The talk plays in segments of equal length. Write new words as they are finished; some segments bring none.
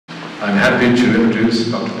I'm happy to introduce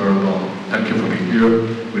Dr. Berenbaum. Thank you for being here.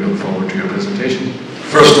 We look forward to your presentation.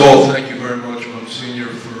 First of all, thank you very much, Monsignor,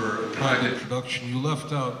 for a kind introduction. You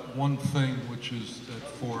left out one thing, which is that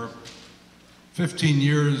for 15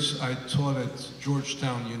 years I taught at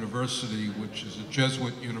Georgetown University, which is a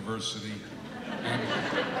Jesuit university. And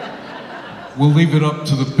we'll leave it up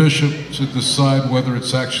to the bishop to decide whether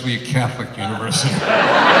it's actually a Catholic university.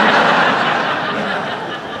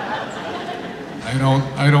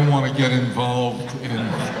 I don't want to get involved in,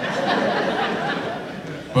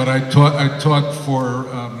 but I taught for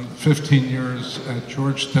 15 years at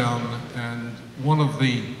Georgetown, and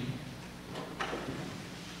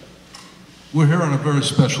we're here on a very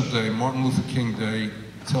special day. Martin Luther King Day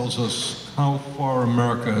tells us how far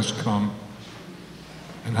America has come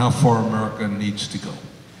and how far America needs to go.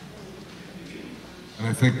 And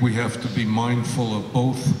I think we have to be mindful of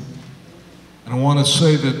both. And I want to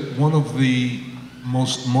say that one of the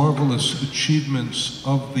most marvelous achievements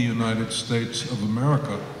of the United States of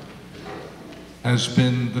America has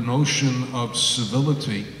been the notion of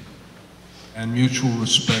civility and mutual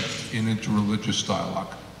respect in interreligious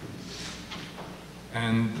dialogue.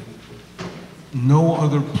 And no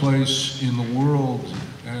other place in the world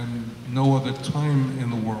and no other time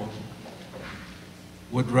in the world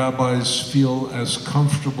would rabbis feel as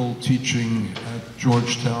comfortable teaching at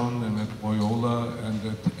Georgetown and at Loyola and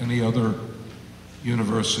at any other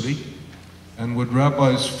university, and would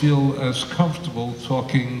rabbis feel as comfortable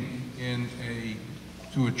talking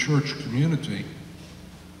to a church community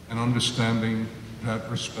and understanding that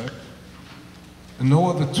respect. And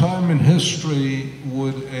no other time in history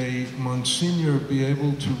would a Monsignor be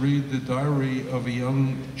able to read the diary of a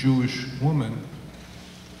young Jewish woman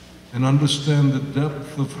and understand the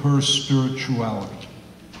depth of her spirituality.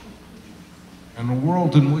 In a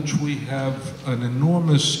world in which we have an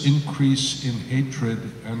enormous increase in hatred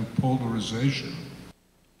and polarization,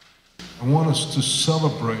 I want us to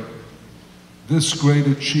celebrate this great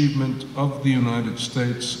achievement of the United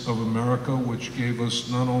States of America, which gave us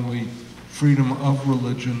not only freedom of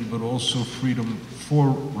religion, but also freedom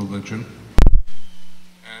for religion.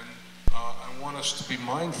 And I want us to be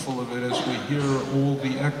mindful of it as we hear all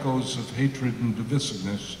the echoes of hatred and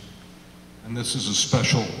divisiveness, and this is a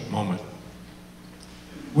special moment.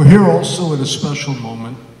 We're here also at a special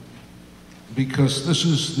moment because this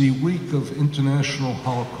is the week of International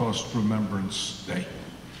Holocaust Remembrance Day.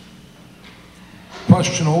 The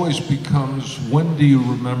question always becomes, when do you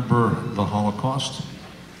remember the Holocaust?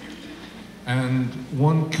 And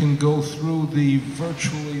one can go through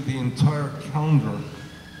virtually the entire calendar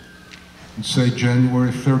and say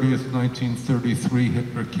January 30th, 1933,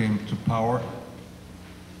 Hitler came to power.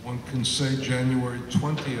 One can say January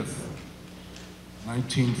 20th,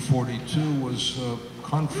 1942 was a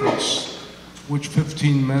conference which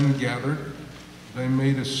 15 men gathered. They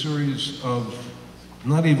made a series of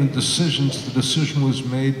not even decisions, the decision was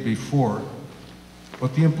made before,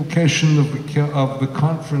 but the implication of the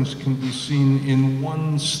conference can be seen in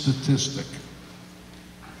one statistic.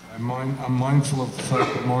 I'm mindful of the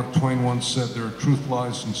fact that Mark Twain once said there are truth,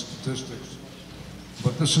 lies, and statistics,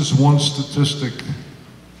 but this is one statistic.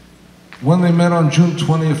 When they met on June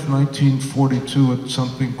 20th, 1942 at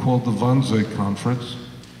something called the Wannsee Conference,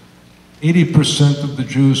 80% of the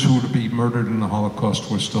Jews who were to be murdered in the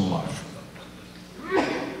Holocaust were still alive.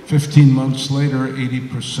 15 months later,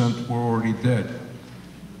 80% were already dead.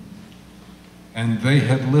 And they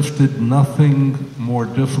had lifted nothing more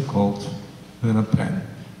difficult than a pen.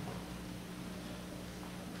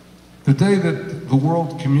 The day that the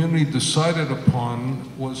world community decided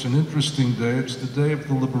upon was an interesting day. It's the day of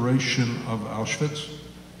the liberation of Auschwitz,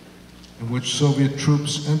 in which Soviet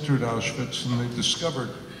troops entered Auschwitz and they discovered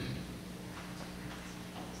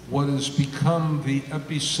what has become the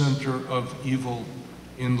epicenter of evil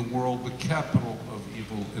in the world, the capital of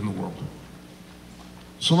evil in the world.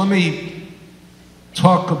 So let me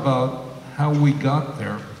talk about how we got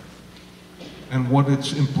there and what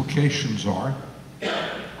its implications are.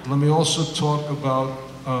 Let me also talk about,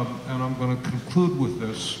 and I'm going to conclude with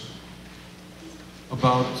this,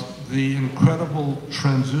 about the incredible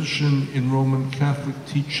transition in Roman Catholic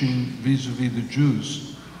teaching vis-a-vis the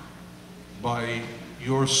Jews by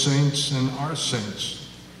your saints and our saints,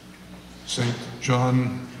 St.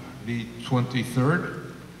 John the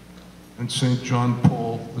 23rd and St. John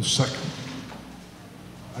Paul II.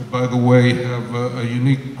 I, by the way, have a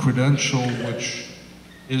unique credential, which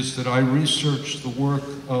is that I researched the work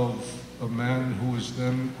of a man who was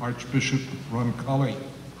then Archbishop Roncalli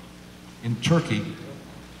in Turkey.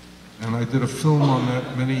 And I did a film on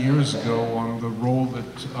that many years ago on the role that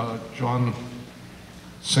John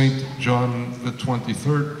St. John the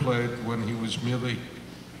 23rd played when he was merely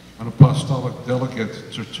an apostolic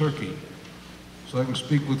delegate to Turkey. So I can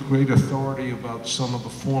speak with great authority about some of the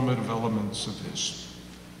formative elements of his.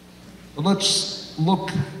 But let's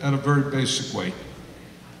look at a very basic way.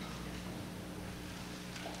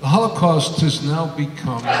 The Holocaust has now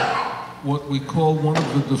become what we call one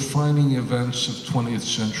of the defining events of 20th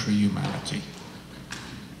century humanity.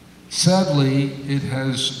 Sadly, it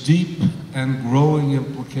has deep and growing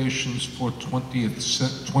implications for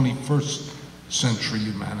 21st century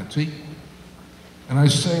humanity. And I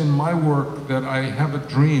say in my work that I have a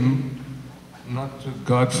dream, not to,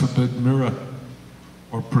 God forbid, mirror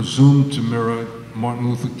or presume to mirror Martin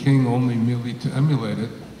Luther King, only merely to emulate it.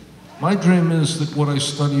 My dream is that what I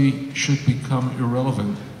study should become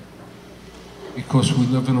irrelevant, because we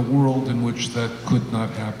live in a world in which that could not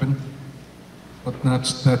happen. But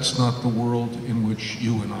that's not the world in which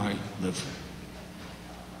you and I live.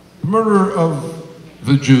 The murder of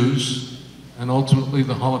the Jews, and ultimately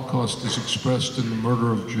the Holocaust is expressed in the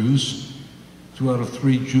murder of Jews. 2 out of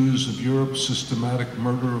 3 Jews of Europe, systematic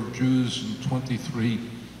murder of Jews in 23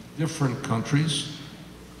 different countries,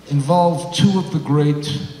 involved 2 of the great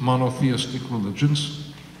monotheistic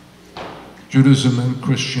religions, Judaism and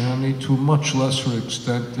Christianity. To a much lesser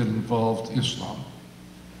extent, it involved Islam.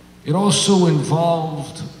 It also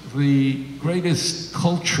involved the greatest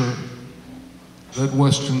culture that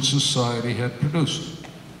Western society had produced.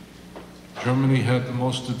 Germany had the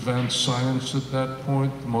most advanced science at that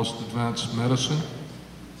point, the most advanced medicine,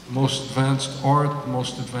 the most advanced art, the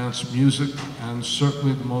most advanced music, and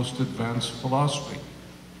certainly the most advanced philosophy.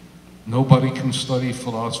 Nobody can study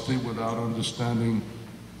philosophy without understanding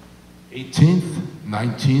 18th,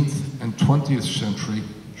 19th, and 20th century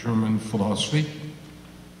German philosophy.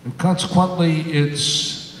 And consequently,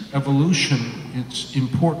 its evolution, its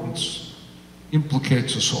importance,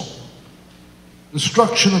 implicates us all.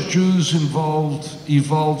 Destruction of Jews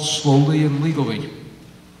evolved slowly and legally.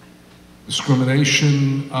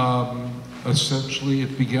 Discrimination, essentially,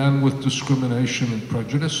 it began with discrimination and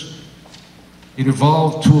prejudice. It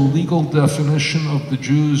evolved to a legal definition of the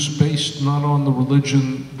Jews based not on the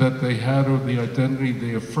religion that they had or the identity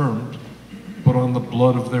they affirmed, but on the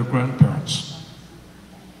blood of their grandparents.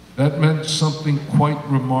 That meant something quite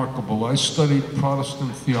remarkable. I studied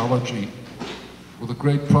Protestant theology with a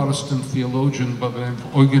great Protestant theologian by the name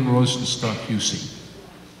of Weigand UC.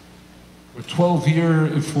 For 12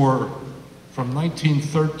 years, from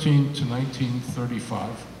 1913 to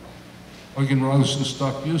 1935, Weigand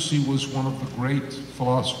UC was one of the great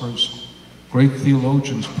philosophers, great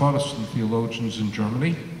theologians, Protestant theologians in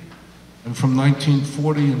Germany. And from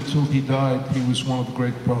 1940 until he died, he was one of the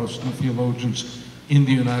great Protestant theologians in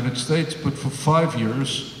the United States. But for 5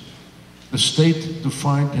 years, the state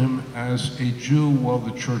defined him as a Jew while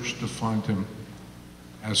the church defined him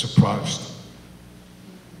as a Protestant.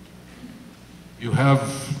 You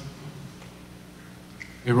have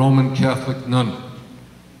a Roman Catholic nun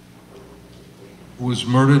who was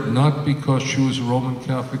murdered not because she was a Roman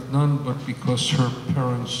Catholic nun, but because her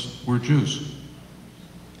parents were Jews.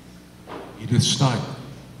 Edith Stein.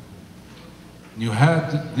 You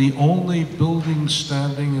had the only building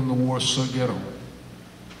standing in the Warsaw Ghetto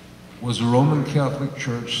was a Roman Catholic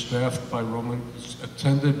church staffed by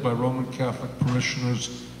attended by Roman Catholic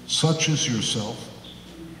parishioners such as yourself,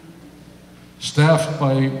 staffed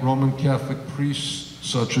by Roman Catholic priests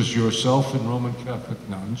such as yourself and Roman Catholic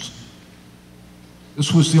nuns.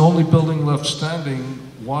 This was the only building left standing.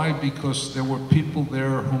 Why? Because there were people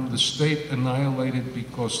there whom the state annihilated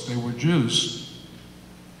because they were Jews,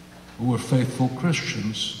 who were faithful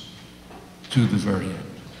Christians to the very end.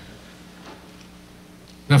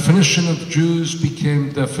 Definition of Jews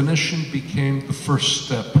became the first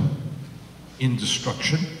step in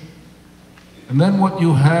destruction. And then what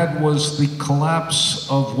you had was the collapse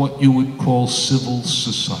of what you would call civil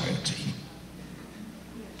society.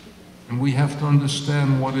 And we have to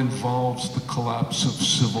understand what involves the collapse of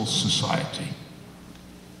civil society.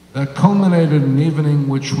 That culminated in an evening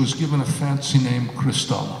which was given a fancy name,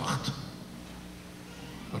 Kristallnacht.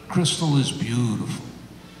 But crystal is beautiful.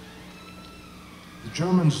 The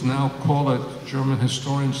Germans now call it, German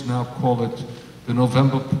historians now call it, the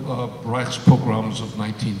November Reichspogroms of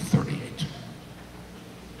 1938.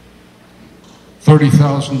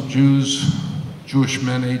 30,000 Jews, Jewish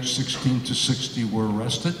men aged 16 to 60 were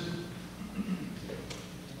arrested.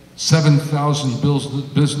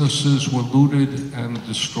 7,000 businesses were looted and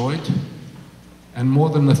destroyed, and more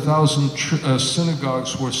than 1,000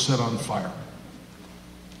 synagogues were set on fire.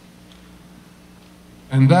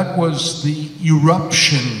 And that was the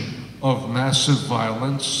eruption of massive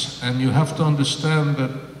violence, and you have to understand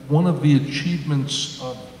that one of the achievements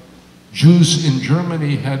of Jews in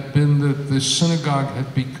Germany had been that the synagogue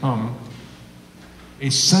had become a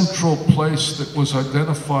central place that was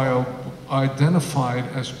identified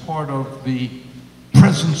as part of the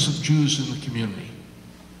presence of Jews in the community.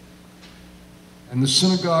 And the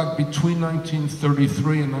synagogue between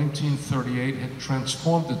 1933 and 1938 had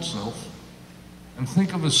transformed itself. And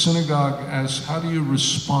think of a synagogue as how do you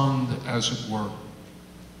respond, as it were,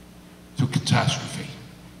 to catastrophe.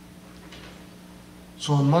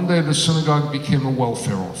 So on Monday, the synagogue became a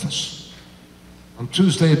welfare office. On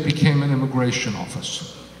Tuesday, it became an immigration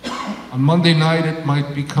office. On Monday night, it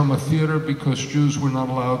might become a theater because Jews were not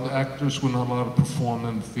allowed, actors were not allowed to perform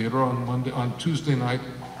in the theater. On Tuesday night,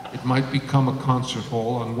 it might become a concert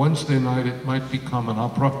hall. On Wednesday night, it might become an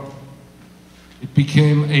opera. It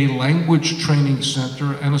became a language training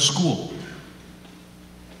center and a school.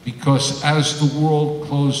 Because as the world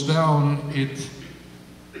closed down, it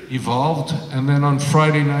evolved, and then on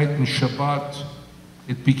Friday night and Shabbat,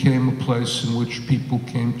 it became a place in which people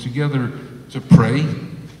came together to pray.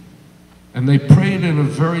 And they prayed in a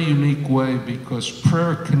very unique way because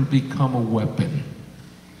prayer can become a weapon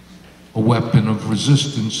of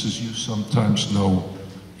resistance, as you sometimes know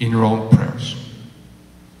in your own prayers.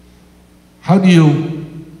 How do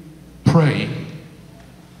you pray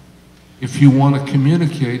if you want to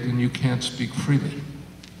communicate and you can't speak freely?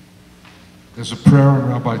 There's a prayer, and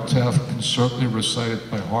Rabbi Taff can certainly recite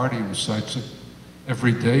it by heart. He recites it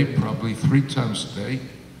every day, probably 3 times a day.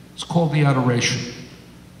 It's called the adoration.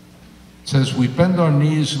 It says, we bend our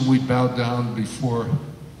knees and we bow down before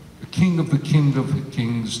the King of the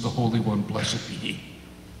Kings, the Holy One, blessed be He.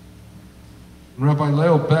 And Rabbi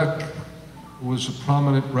Leo Beck, who was a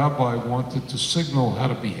prominent rabbi, wanted to signal how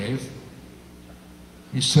to behave.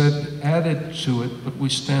 He said, added to it, but we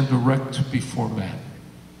stand erect before man.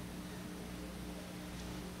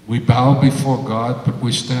 We bow before God, but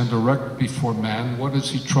we stand erect before man. What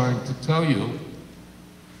is he trying to tell you?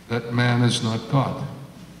 That man is not God.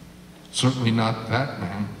 Certainly not that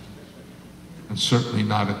man, and certainly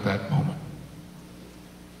not at that moment.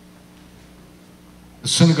 The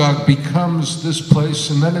synagogue becomes this place,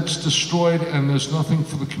 and then it's destroyed, and there's nothing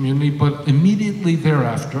for the community. But immediately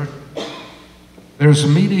thereafter, there's a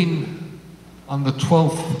meeting on the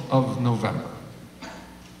 12th of November.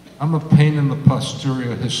 I'm a pain in the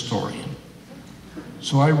posterior historian,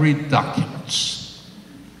 so I read documents.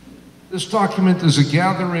 This document is a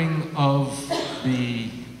gathering of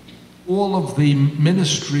all of the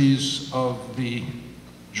ministries of the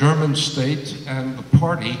German state and the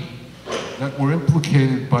party that were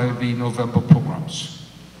implicated by the November pogroms.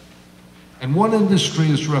 And one industry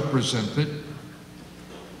is represented,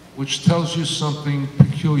 which tells you something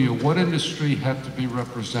peculiar. What industry had to be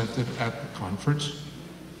represented at the conference?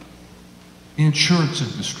 The insurance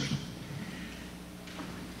industry.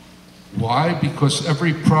 Why? Because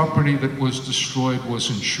every property that was destroyed was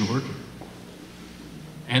insured.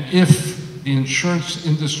 And if the insurance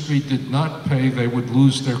industry did not pay, they would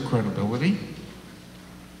lose their credibility.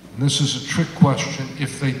 And this is a trick question.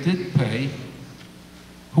 If they did pay,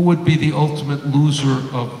 who would be the ultimate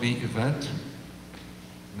loser of the event?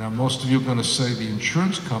 Now, most of you are going to say the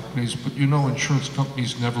insurance companies, but you know insurance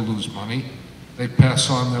companies never lose money. They pass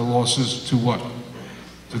on their losses to what?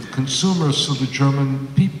 To the consumers, so the German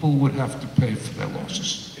people would have to pay for their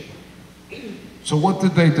losses. So what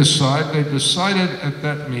did they decide? They decided at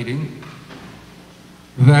that meeting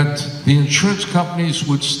that the insurance companies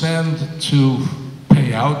would stand to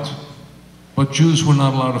pay out, but Jews were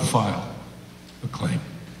not allowed to file a claim.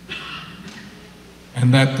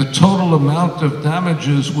 And that the total amount of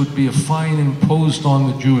damages would be a fine imposed on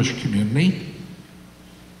the Jewish community.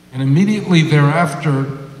 And immediately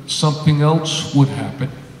thereafter, something else would happen,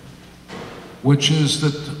 which is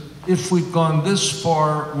that if we've gone this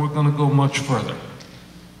far, we're going to go much further.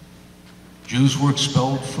 Jews were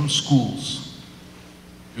expelled from schools.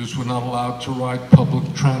 Jews were not allowed to ride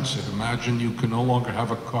public transit. Imagine you can no longer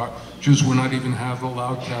have a car. Jews were not even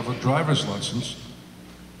allowed to have a driver's license.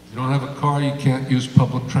 You don't have a car, you can't use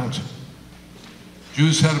public transit.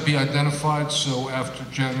 Jews had to be identified, so after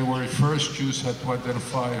January 1st, Jews had to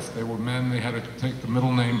identify if they were men, they had to take the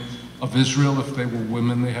middle name of Israel. If they were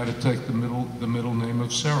women, they had to take the middle name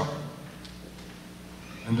of Sarah.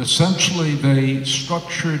 And essentially they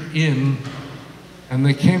structured in, and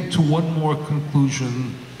they came to one more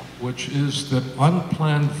conclusion, which is that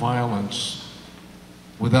unplanned violence,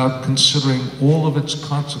 without considering all of its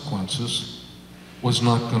consequences, was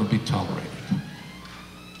not going to be tolerated.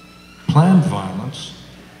 Planned violence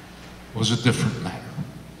was a different matter.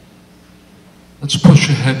 Let's push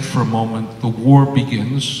ahead for a moment. The war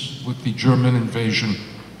begins with the German invasion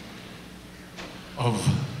of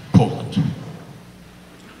Poland.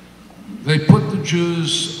 They put the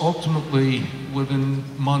Jews ultimately within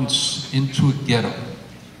months into a ghetto.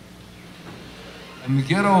 And the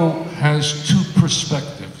ghetto has two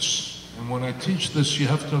perspectives. And when I teach this, you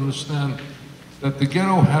have to understand that the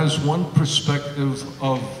ghetto has one perspective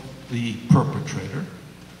of the perpetrator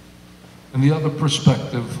and the other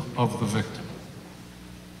perspective of the victim.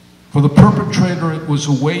 For the perpetrator, it was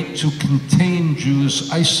a way to contain Jews,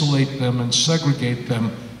 isolate them, and segregate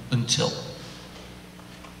them until.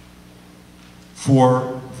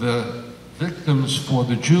 For the victims, for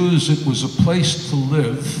the Jews, it was a place to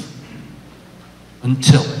live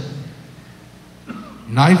until.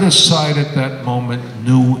 Neither side at that moment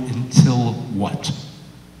knew until what.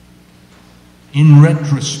 In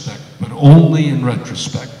retrospect, but only in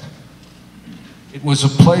retrospect. It was a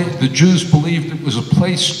place, the Jews believed it was a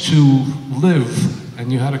place to live,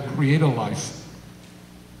 and you had to create a life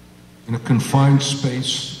in a confined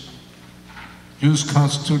space. Jews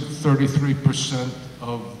constituted 33%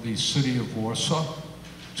 of the city of Warsaw.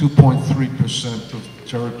 2.3% of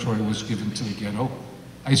territory was given to the ghetto,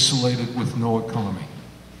 isolated with no economy.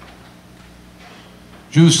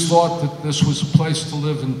 Jews thought that this was a place to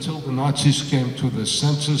live until the Nazis came to the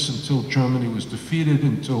census, until Germany was defeated,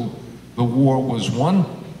 until the war was won.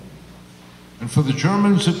 And for the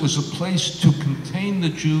Germans, it was a place to contain the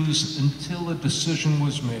Jews until a decision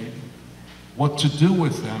was made what to do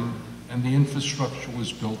with them, and the infrastructure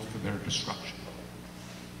was built for their destruction.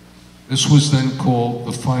 This was then called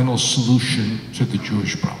the final solution to the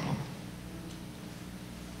Jewish problem.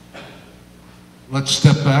 Let's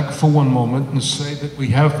step back for one moment and say that we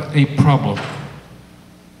have a problem.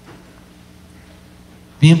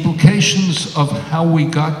 The implications of how we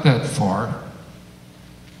got that far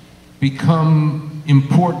become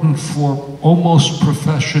important for almost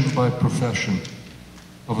profession by profession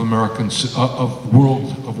of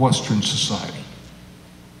Western society.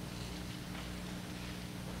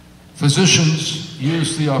 Physicians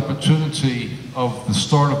used the opportunity of the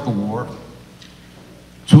start of the war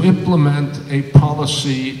to implement a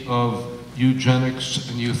policy of eugenics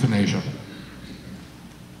and euthanasia.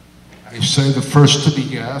 I say the first to be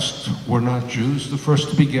gassed were not Jews. The first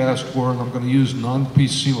to be gassed were, and I'm going to use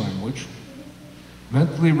non-PC language,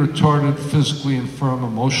 mentally retarded, physically infirm,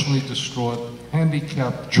 emotionally distraught,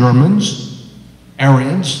 handicapped Germans,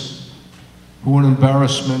 Aryans, who were an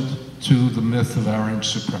embarrassment to the myth of Aryan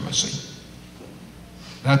supremacy.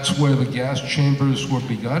 That's where the gas chambers were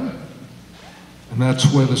begun, and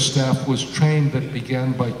that's where the staff was trained that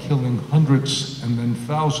began by killing hundreds and then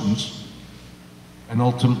thousands, and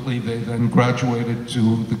ultimately they then graduated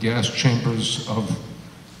to the gas chambers of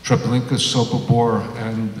Treblinka, Sobibor,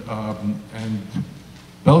 and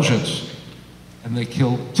Belzec, and they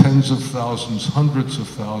killed tens of thousands, hundreds of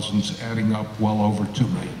thousands, adding up well over 2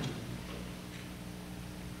 million.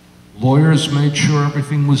 Lawyers made sure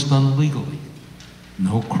everything was done legally.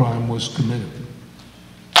 No crime was committed.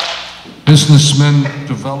 Businessmen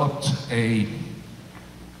developed the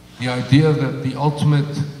idea that the ultimate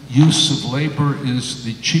use of labor is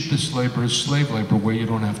the cheapest labor is slave labor, where you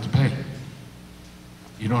don't have to pay.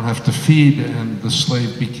 You don't have to feed, and the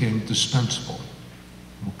slave became dispensable.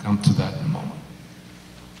 We'll come to that in a moment.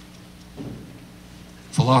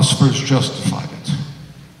 Philosophers justified it.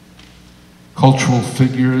 Cultural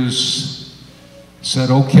figures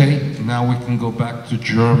said, okay, now we can go back to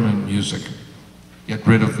German music, get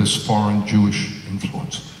rid of this foreign Jewish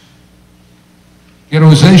influence.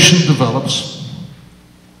 Ghettoization develops,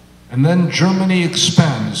 and then Germany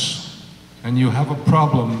expands, and you have a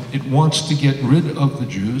problem. It wants to get rid of the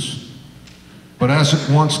Jews, but as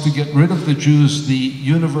it wants to get rid of the Jews, the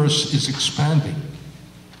universe is expanding.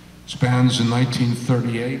 Expands in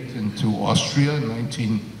 1938 into Austria,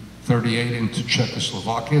 1938 into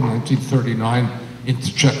Czechoslovakia, 1939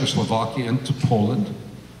 into Czechoslovakia, into Poland.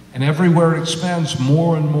 And everywhere it expands,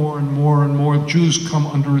 more and more and more and more Jews come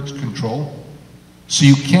under its control. So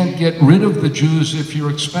you can't get rid of the Jews if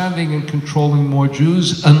you're expanding and controlling more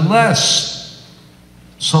Jews, unless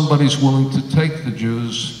somebody's willing to take the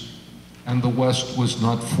Jews, and the West was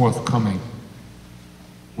not forthcoming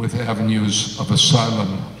with avenues of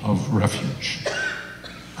asylum, of refuge.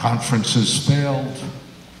 Conferences failed.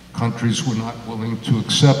 Countries were not willing to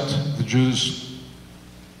accept the Jews.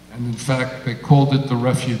 And in fact, they called it the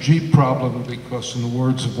refugee problem because, in the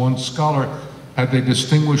words of one scholar, had they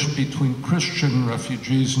distinguished between Christian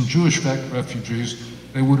refugees and Jewish refugees,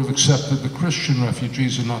 they would have accepted the Christian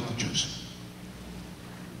refugees and not the Jews.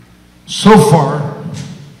 So far,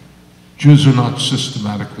 Jews are not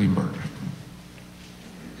systematically murdered.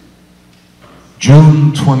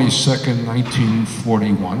 June 22nd,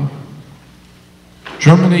 1941,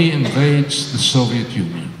 Germany invades the Soviet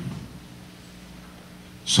Union,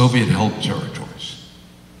 Soviet-held territories.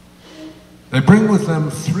 They bring with them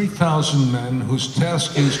 3,000 men whose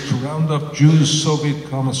task is to round up Jews, Soviet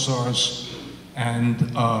commissars, and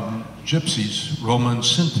gypsies, Roma and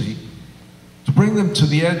Sinti, to bring them to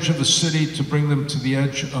the edge of a city, to bring them to the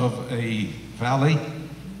edge of a valley,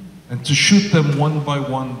 and to shoot them one by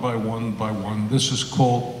one by one by one. This is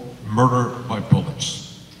called murder by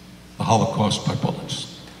bullets, the Holocaust by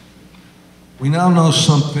bullets. We now know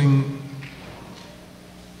something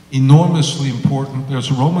enormously important.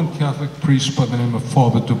 There's a Roman Catholic priest by the name of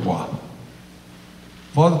Father Dubois.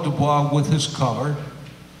 Father Dubois, with his collar,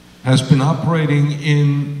 has been operating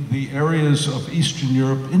in the areas of Eastern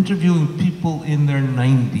Europe, interviewing people in their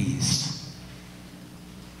 90s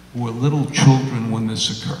who were little children when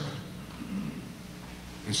this occurred.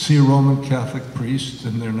 They see a Roman Catholic priest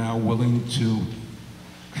and they're now willing to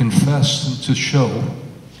confess and to show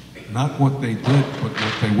not what they did, but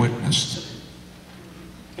what they witnessed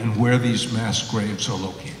and where these mass graves are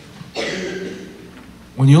located.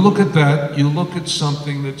 When you look at that, you look at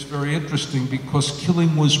something that's very interesting because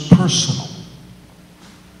killing was personal.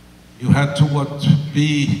 You had to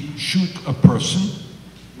shoot a person.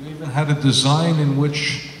 You even had a design in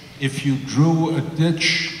which if you drew a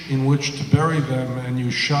ditch in which to bury them and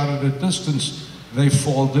you shot at a distance, they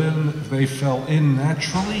fell in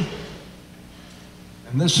naturally.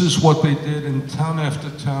 And this is what they did in town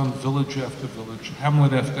after town, village after village,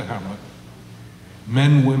 hamlet after hamlet.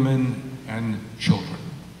 Men, women, and children.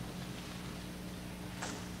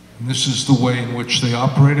 And this is the way in which they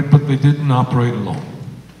operated, but they didn't operate alone.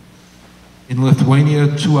 In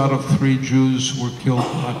Lithuania, 2 out of 3 Jews were killed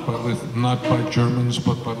not by Germans,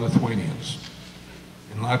 but by Lithuanians.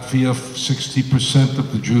 In Latvia, 60%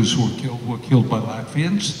 of the Jews who were killed by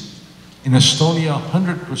Latvians. In Estonia,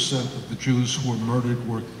 100% of the Jews who were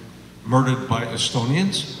murdered by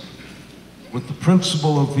Estonians, with the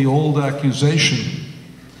principle of the old accusation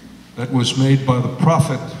that was made by the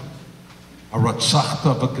prophet,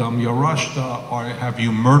 Aratzachta v'gam yarashta, or have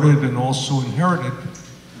you murdered and also inherited?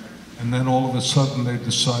 And then all of a sudden they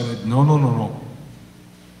decided, no.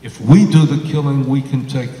 If we do the killing, we can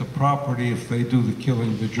take the property. If they do the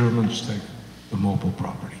killing, the Germans take the mobile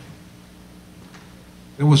property.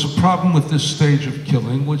 There was a problem with this stage of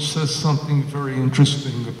killing, which says something very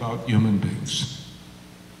interesting about human beings.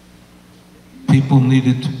 The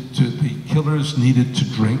killers needed to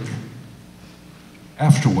drink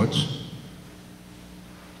afterwards.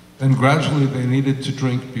 Then gradually they needed to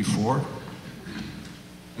drink before,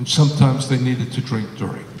 and sometimes they needed to drink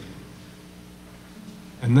during.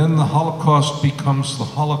 And then the Holocaust becomes the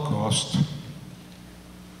Holocaust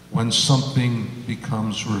when something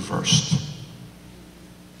becomes reversed.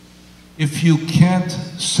 If you can't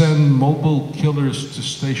send mobile killers to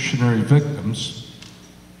stationary victims,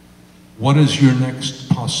 what is your next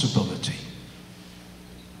possibility?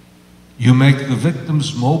 You make the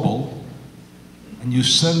victims mobile and you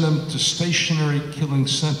send them to stationary killing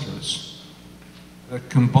centers that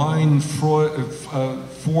combine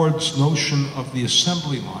Ford's notion of the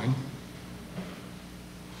assembly line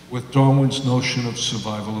with Darwin's notion of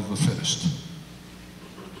survival of the fittest.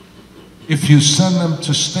 If you send them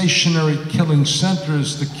to stationary killing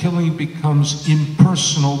centers, the killing becomes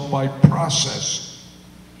impersonal by process.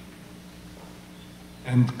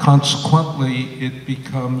 And consequently, it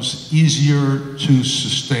becomes easier to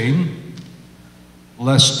sustain,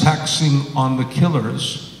 less taxing on the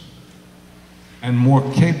killers, and more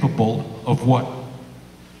capable of what?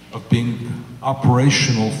 Of being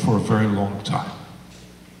operational for a very long time.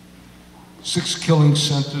 6 killing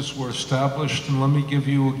centers were established, and let me give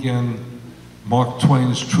you again Mark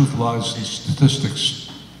Twain's Truth, Lies, and Statistics.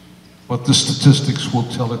 But the statistics will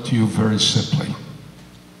tell it to you very simply.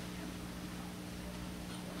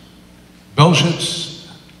 Belzec,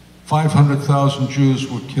 500,000 Jews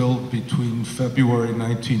were killed between February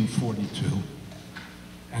 1942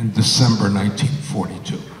 and December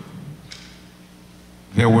 1942.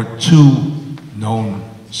 There were 2 known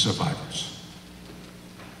survivors.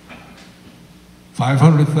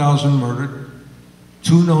 500,000 murdered,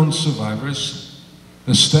 2 known survivors.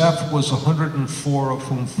 The staff was 104, of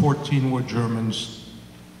whom 14 were Germans,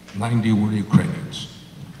 90 were Ukrainians.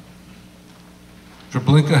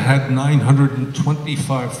 Treblinka had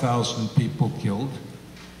 925,000 people killed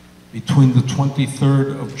between the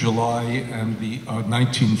 23rd of July and the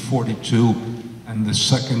 1942 and the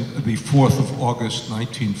 4th of August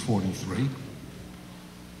 1943.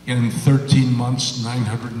 In 13 months,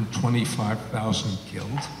 925,000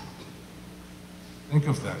 killed. Think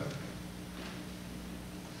of that.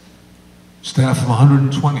 Staff of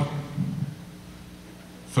 120.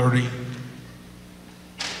 30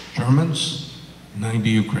 Germans, 90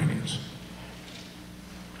 Ukrainians.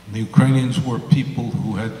 And the Ukrainians were people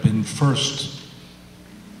who had been first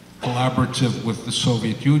collaborative with the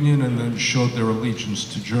Soviet Union and then showed their allegiance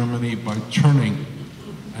to Germany by turning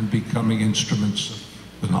and becoming instruments of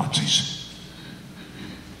the Nazis.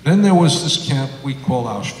 Then there was this camp we call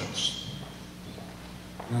Auschwitz.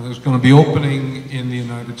 Now there's going to be opening in the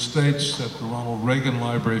United States at the Ronald Reagan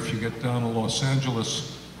Library. If you get down to Los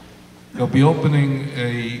Angeles, they'll be opening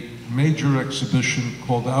a major exhibition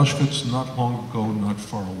called Auschwitz, Not Long Ago, Not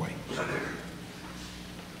Far Away.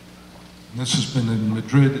 And this has been in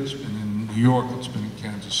Madrid, it's been in New York, it's been in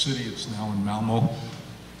Kansas City, it's now in Malmo,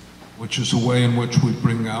 which is a way in which we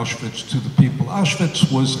bring Auschwitz to the people. Auschwitz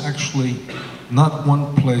was actually not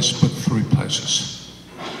one place, but 3 places.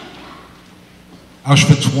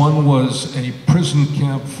 Auschwitz I was a prison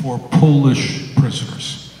camp for Polish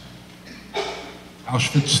prisoners.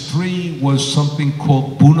 Auschwitz III was something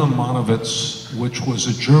called Buna Monowitz, which was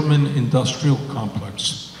a German industrial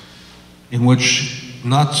complex in which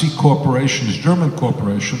Nazi corporations, German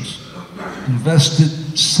corporations, invested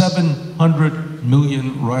 700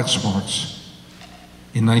 million Reichsmarks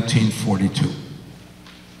in 1942.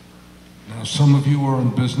 Now, some of you are in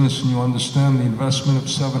business and you understand the investment of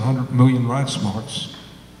 700 million Reichsmarks,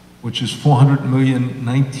 which is 400 million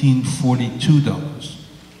 1942 dollars,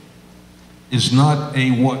 is not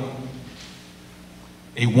a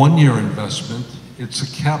one-year investment. It's a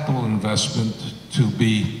capital investment to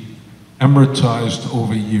be amortized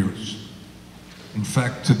over years. In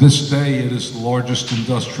fact, to this day, it is the largest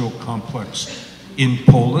industrial complex in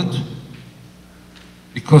Poland,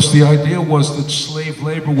 because the idea was that slave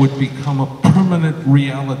labor would become a permanent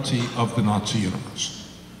reality of the Nazi universe.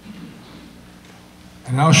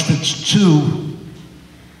 And Auschwitz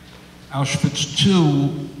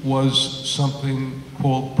II was something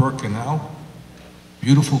called Birkenau,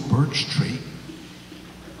 beautiful birch tree.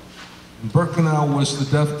 And Birkenau was the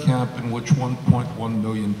death camp in which 1.1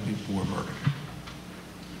 million people were murdered.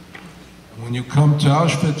 And when you come to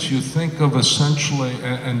Auschwitz, you think of essentially,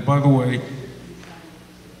 and by the way,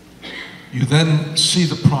 you then see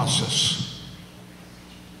the process.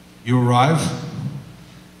 You arrive,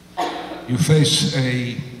 you face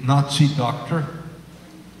a Nazi doctor,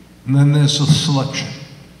 and then there's a selection.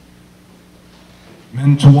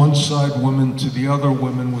 Men to one side, women to the other,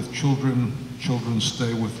 women with children, children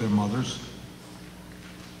stay with their mothers.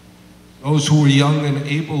 Those who were young and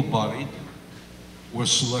able-bodied were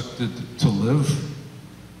selected to live.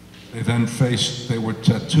 They then faced, they were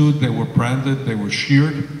tattooed, they were branded, they were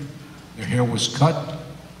sheared, their hair was cut,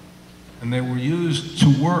 and they were used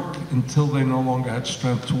to work until they no longer had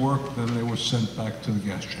strength to work, then they were sent back to the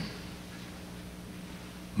gas chamber.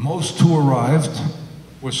 Most who arrived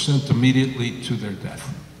were sent immediately to their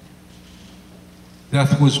death.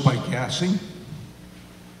 Death was by gassing.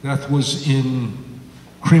 Death was in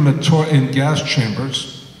gas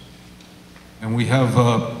chambers. And we have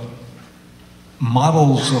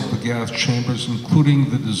models of the gas chambers, including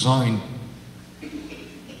the design.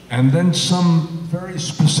 And then some very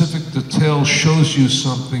specific detail shows you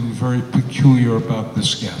something very peculiar about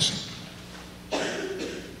this gassing.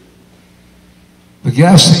 The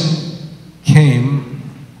gassing came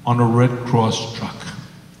on a Red Cross truck.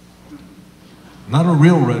 Not a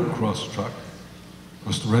real Red Cross truck,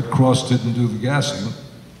 because the Red Cross didn't do the gassing,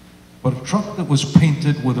 but a truck that was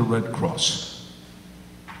painted with a Red Cross.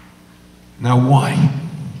 Now why?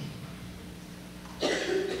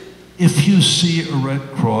 If you see a Red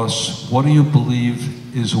Cross, what do you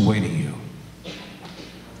believe is awaiting you?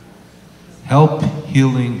 Help,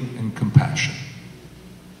 healing, and compassion.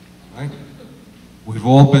 Right? We've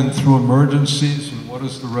all been through emergencies, and what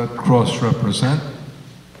does the Red Cross represent?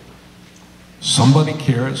 Somebody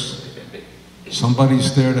cares,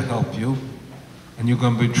 somebody's there to help you, and you're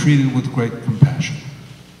going to be treated with great compassion.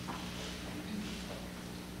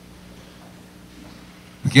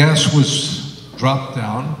 The gas was dropped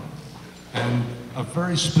down, and a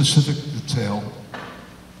very specific detail,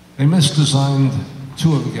 they misdesigned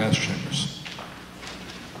 2 of the gas chambers.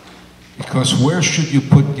 Because where should you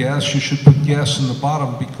put gas? You should put gas in the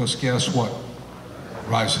bottom, because gas what?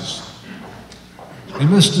 Rises. They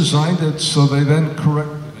misdesigned it, so they then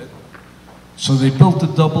corrected it. So they built a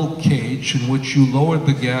double cage in which you lowered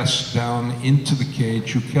the gas down into the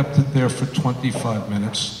cage, you kept it there for 25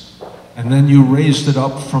 minutes, and then you raised it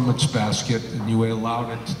up from its basket and you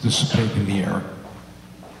allowed it to dissipate in the air.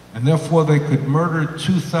 And therefore they could murder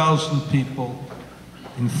 2,000 people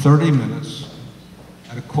in 30 minutes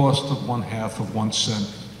at a cost of 1/2 of 1 cent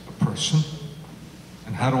a person.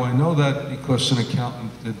 And how do I know that? Because an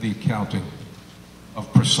accountant did the accounting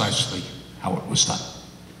of precisely how it was done.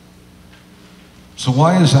 So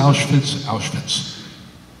why is Auschwitz Auschwitz?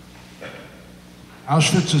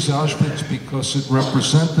 Auschwitz is Auschwitz because it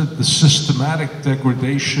represented the systematic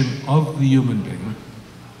degradation of the human being,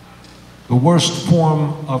 the worst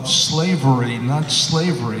form of slavery, not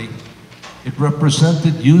slavery. It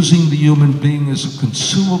represented using the human being as a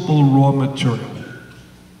consumable raw material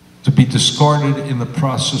to be discarded in the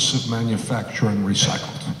process of manufacture and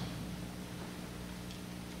recycled.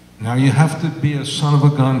 Now you have to be a son of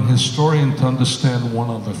a gun historian to understand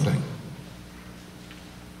one other thing.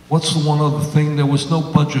 What's the one other thing? There was no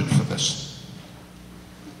budget for this.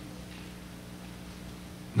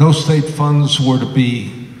 No state funds were to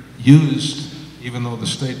be used, even though the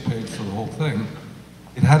state paid for the whole thing.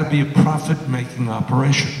 It had to be a profit-making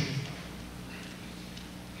operation,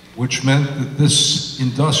 which meant that this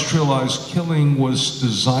industrialized killing was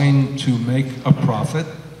designed to make a profit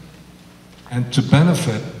and to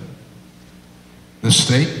benefit the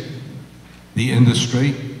state, the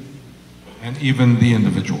industry, and even the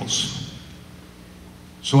individuals.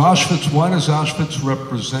 So Auschwitz, why does Auschwitz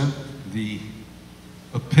represent the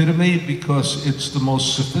epitome? Because it's the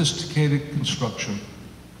most sophisticated construction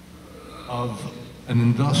of an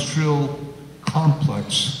industrial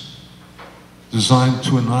complex designed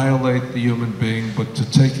to annihilate the human being, but to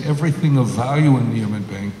take everything of value in the human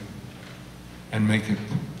being and make it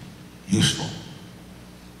useful.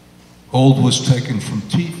 Gold was taken from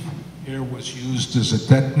teeth, hair was used as a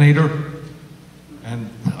detonator, and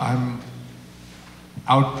I'm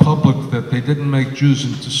out public that they didn't make Jews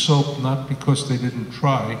into soap, not because they didn't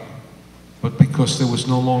try, but because there was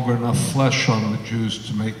no longer enough flesh on the Jews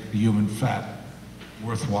to make the human fat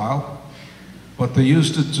worthwhile. But they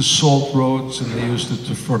used it to salt roads and they used it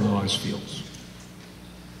to fertilize fields.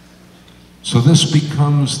 So this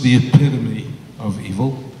becomes the epitome of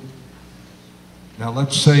evil. Now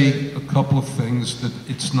let's say a couple of things, that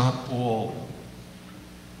it's not all.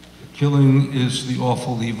 The killing is the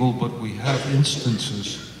awful evil, but we have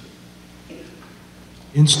instances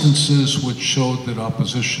which showed that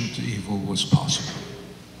opposition to evil was possible.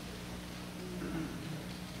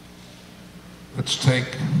 Let's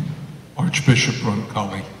take Archbishop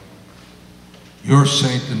Roncalli, your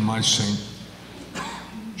saint and my saint,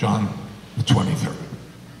 John the 23rd.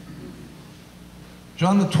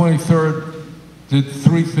 John the 23rd did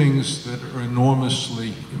three things that are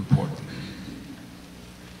enormously important.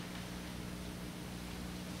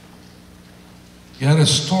 He had a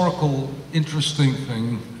historical, interesting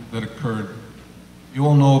thing that occurred. You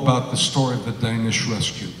all know about the story of the Danish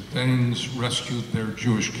rescue. The Danes rescued their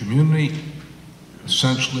Jewish community,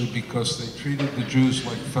 essentially because they treated the Jews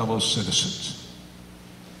like fellow citizens.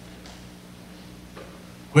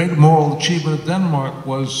 Great moral achievement of Denmark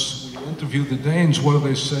was, when you interview the Danes, what do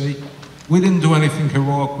they say? We didn't do anything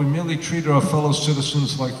heroic, we merely treated our fellow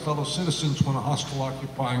citizens like fellow citizens when a hostile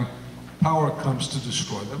occupying power comes to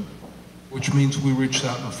destroy them, which means we reached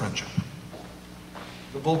out in friendship.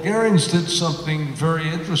 The Bulgarians did something very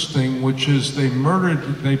interesting, which is they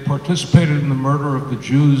participated in the murder of the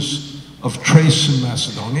Jews of Thrace in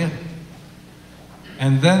Macedonia,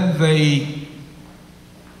 and then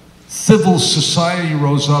civil society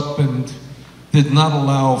rose up and did not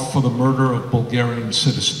allow for the murder of Bulgarian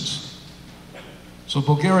citizens. So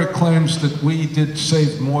Bulgaria claims that we did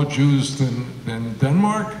save more Jews than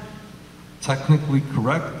Denmark, technically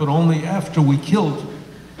correct, but only after we killed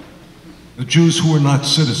the Jews who were not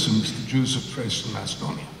citizens, the Jews of Thrace and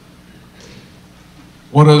Macedonia.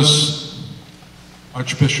 What does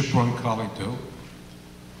Archbishop Roncalli do?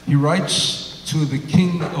 He writes to the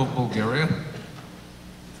King of Bulgaria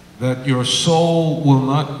that your soul will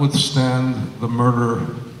not withstand the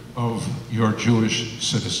murder of your Jewish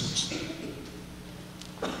citizens.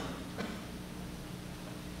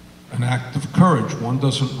 An act of courage. One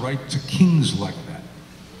doesn't write to kings like that,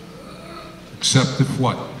 except if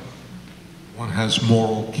what? One has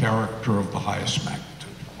moral character of the highest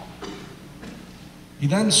magnitude. He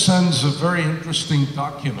then sends a very interesting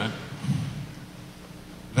document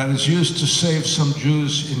that is used to save some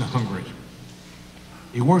Jews in Hungary.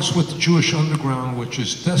 He works with the Jewish underground, which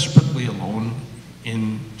is desperately alone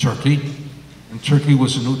in Turkey, and Turkey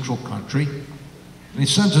was a neutral country. And he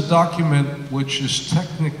sends a document which is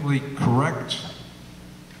technically correct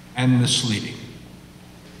and misleading.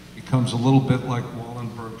 It becomes a little bit like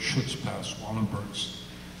Wallenberg, Schutzpass, Wallenberg's.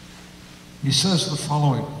 He says the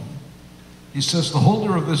following. He says the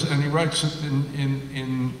holder of this, and he writes it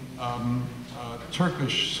in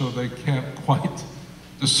Turkish, so they can't quite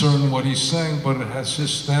discern what he's saying, but it has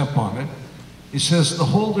his stamp on it. He says, the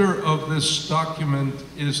holder of this document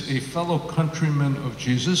is a fellow countryman of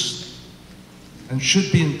Jesus and should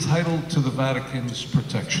be entitled to the Vatican's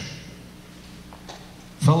protection.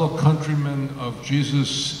 Fellow countrymen of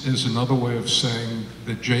Jesus is another way of saying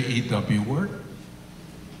the J-E-W word.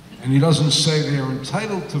 And he doesn't say they are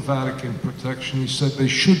entitled to Vatican protection, he said they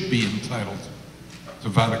should be entitled to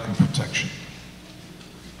Vatican protection.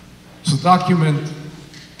 So the document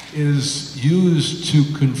is used to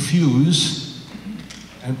confuse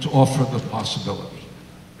and to offer the possibility.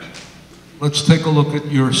 Let's take a look at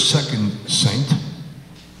your second saint,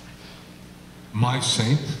 my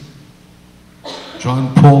saint,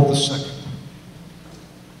 John Paul II.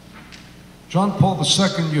 John Paul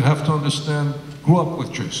II, you have to understand, grew up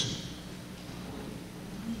with Jews.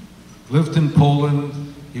 Lived in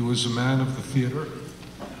Poland. He was a man of the theater,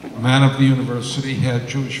 a man of the university. He had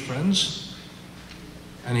Jewish friends.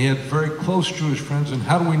 And he had very close Jewish friends. And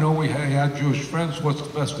how do we know he had Jewish friends? What's the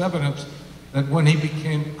best evidence? That when he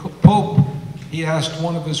became Pope, he asked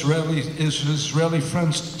one of his Israeli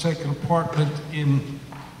friends to take an apartment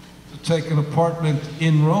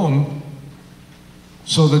in Rome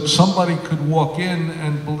so that somebody could walk in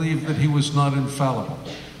and believe that he was not infallible.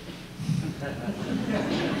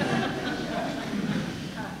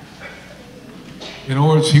 In other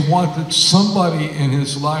words, he wanted somebody in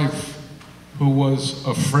his life who was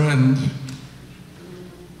a friend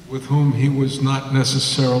with whom he was not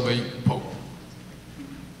necessarily Pope,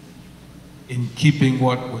 in keeping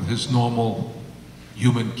with his normal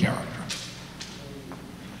human character.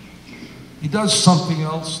 He does something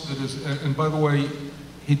else that is, and by the way,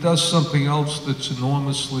 he does something else that's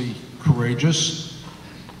enormously courageous,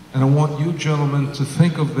 and I want you gentlemen to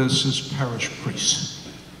think of this as parish priests.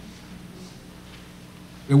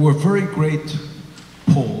 There were very great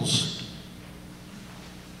Poles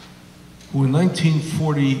who in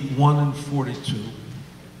 1941 and 42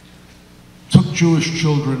 took Jewish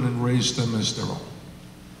children and raised them as their own.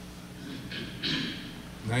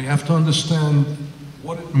 Now you have to understand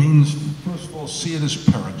what it means. First of all, see it as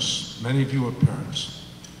parents. Many of you are parents.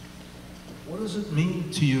 What does it mean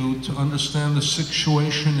to you to understand the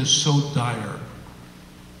situation is so dire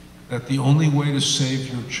that the only way to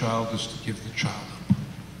save your child is to give the child up?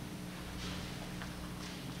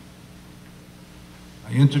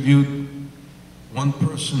 I interviewed one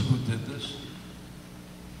person who did this,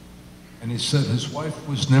 and he said his wife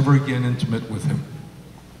was never again intimate with him.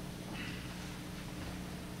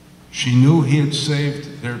 She knew he had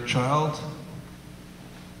saved their child,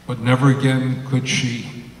 but never again could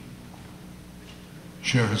she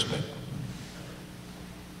share his bed.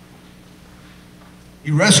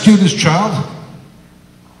 He rescued his child,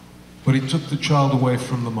 but he took the child away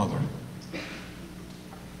from the mother.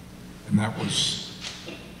 And that was,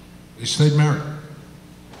 they stayed married.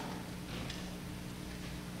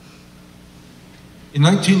 In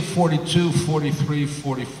 1942, 43,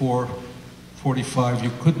 44, 45,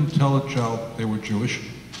 you couldn't tell a child they were Jewish,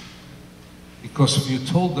 because if you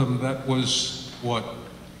told them, that was what?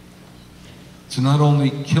 To not only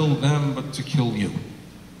kill them, but to kill you.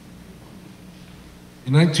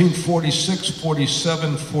 In 1946,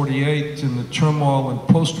 47, 48, in the turmoil in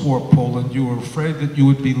post-war Poland, you were afraid that you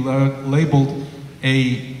would be labeled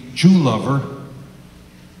a Jew lover.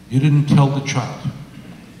 You didn't tell the child.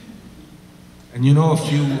 And you know, if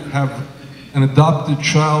you have an adopted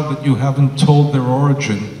child that you haven't told their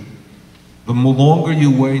origin, the longer you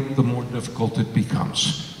wait, the more difficult it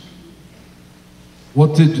becomes.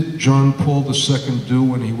 What did John Paul II do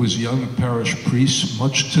when he was a young parish priest,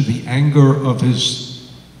 much to the anger of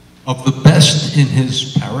the best in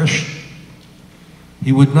his parish?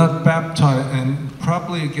 He would not baptize, and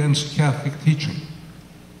probably against Catholic teaching,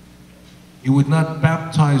 he would not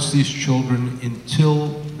baptize these children until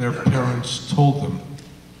their parents told them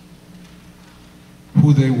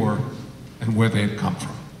who they were and where they had come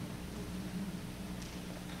from.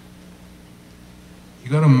 You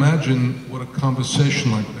got to imagine what a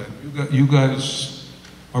conversation like that. You guys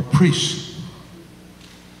are priests.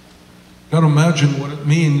 You got to imagine what it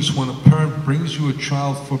means when a parent brings you a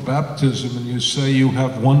child for baptism and you say you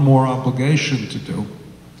have one more obligation to do.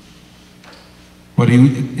 But he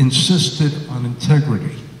insisted on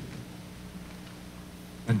integrity.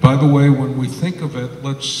 And by the way, when we think of it,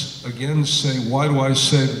 let's again say, why do I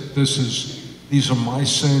say that these are my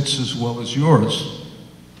saints as well as yours?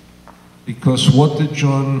 Because what did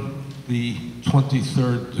John the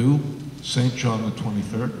 23rd do? St. John the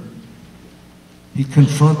 23rd? He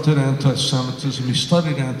confronted anti-Semitism. He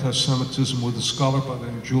studied anti-Semitism with a scholar by the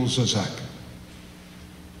name of Jules Zizek.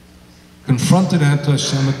 confronted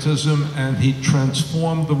anti-Semitism, and he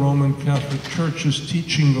transformed the Roman Catholic Church's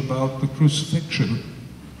teaching about the crucifixion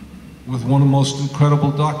with one of the most incredible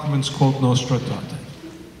documents called Nostra Aetate.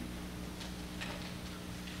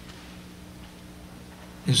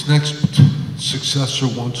 His next successor,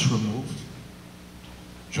 once removed,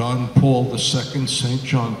 John Paul II, St.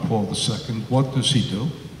 John Paul II, what does he do?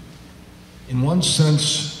 In one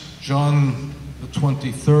sense, John the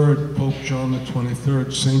 23rd, Pope John the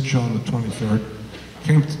 23rd, St. John the 23rd,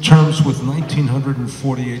 came to terms with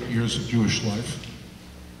 1948 years of Jewish life.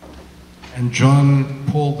 And John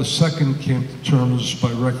Paul II came to terms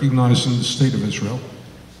by recognizing the state of Israel.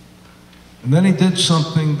 And then he did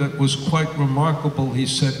something that was quite remarkable. He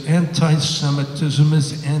said, anti-Semitism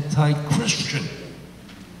is anti-Christian.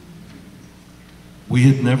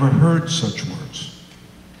 We had never heard such words.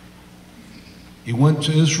 He went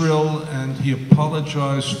to Israel and he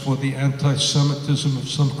apologized for the anti-Semitism of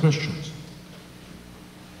some Christians.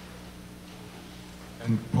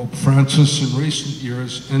 And Pope Francis in recent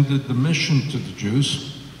years ended the mission to the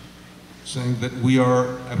Jews, saying that we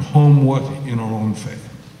are at home in our own faith.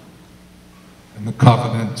 And the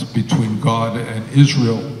covenant between God and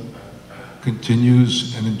Israel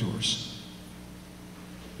continues and endures.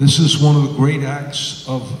 This is one of the great acts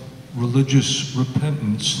of religious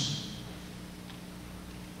repentance,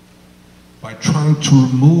 by trying to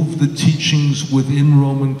remove the teachings within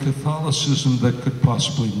Roman Catholicism that could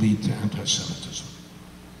possibly lead to anti-Semitism.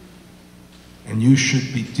 And you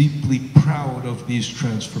should be deeply proud of these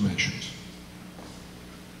transformations.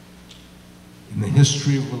 In the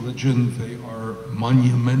history of religion, they are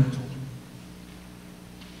monumental.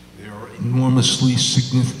 They are enormously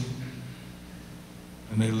significant.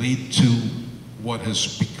 And they lead to what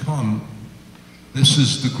has become, this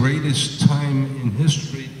is the greatest time in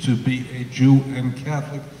history to be a Jew and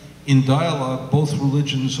Catholic in dialogue. Both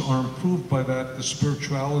religions are improved by that. The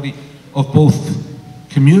spirituality of both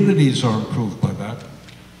communities are improved by that.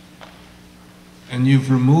 And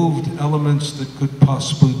you've removed elements that could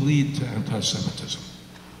possibly lead to anti-Semitism.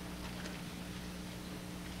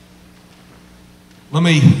 Let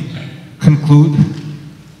me conclude.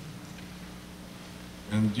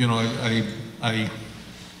 And you know, I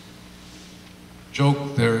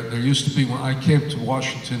joke, there used to be, when I came to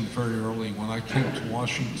Washington very early, when I came to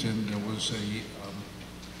Washington, there was a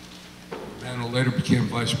man who later became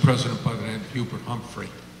vice president by the name of Hubert Humphrey.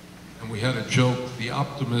 And we had a joke, the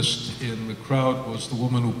optimist in the crowd was the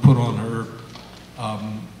woman who put on her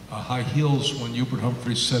high heels when Hubert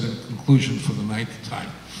Humphrey said in conclusion for the 9th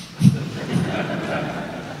time.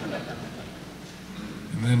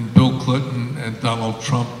 And then Bill Clinton and Donald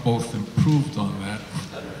Trump both improved on that.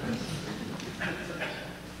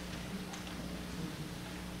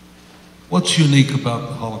 What's unique about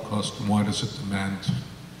the Holocaust and why does it demand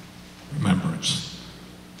remembrance?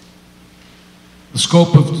 The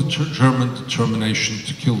scope of the German determination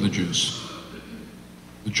to kill the Jews.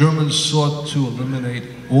 The Germans sought to eliminate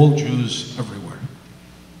all Jews everywhere,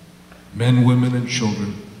 men, women, and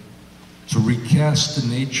children, to recast the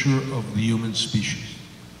nature of the human species.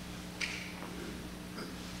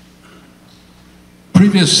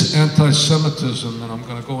 Previous anti-Semitism, and I'm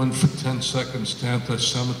going to go in for 10 seconds to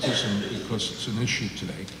anti-Semitism because it's an issue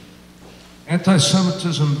today.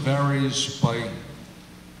 Anti-Semitism varies by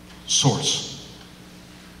source.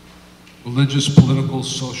 Religious, political,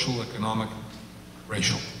 social, economic,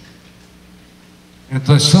 racial.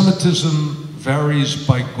 Anti-Semitism varies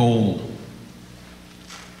by goal.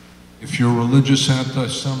 If you're a religious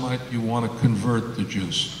anti-Semite, you want to convert the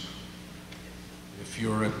Jews. If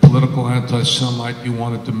you're a political anti-Semite, you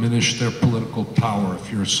want to diminish their political power.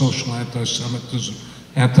 If you're a social anti-Semite,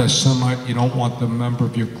 you don't want them a member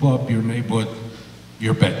of your club, your neighborhood,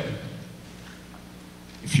 your bed.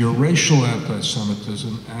 If you're racial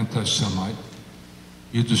anti-Semitism, anti-Semite,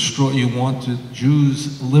 you want the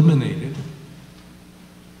Jews eliminated,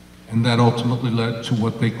 and that ultimately led to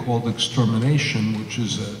what they called extermination, which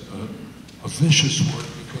is a vicious word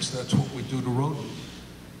because that's what we do to rodents.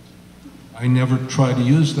 I never try to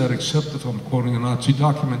use that except if I'm quoting a Nazi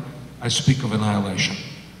document, I speak of annihilation.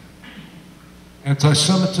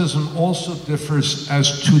 Anti-Semitism also differs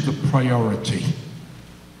as to the priority.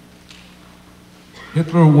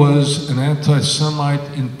 Hitler was an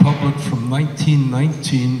anti-Semite in public from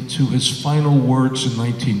 1919 to his final words in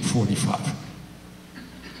 1945.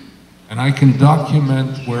 And I can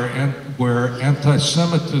document where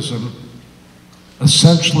anti-Semitism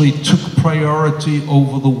essentially took priority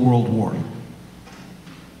over the World War.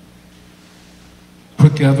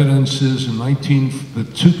 Quick evidence is the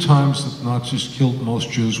 2 times that Nazis killed most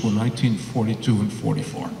Jews were 1942 and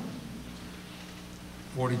 44.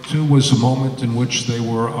 42 was a moment in which they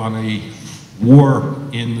were on a war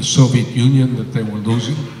in the Soviet Union that they were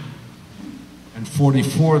losing. And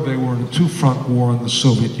 44, they were in a two-front war in the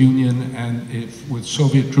Soviet Union, and with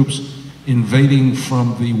Soviet troops invading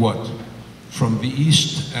from the what? From the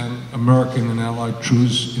east, and American and Allied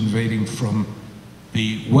troops invading from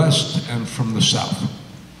the west and from the south.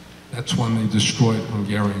 That's when they destroyed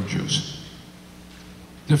Hungarian Jews.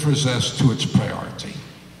 Differs as to its priority.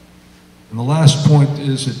 And the last point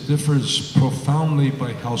is it differs profoundly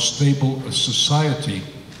by how stable a society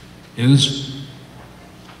is,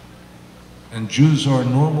 and Jews are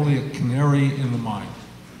normally a canary in the mine.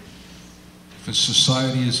 If a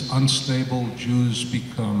society is unstable, Jews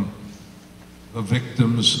become the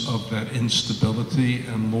victims of that instability,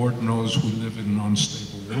 and Lord knows we live in an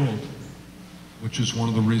unstable world, which is one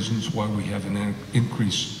of the reasons why we have an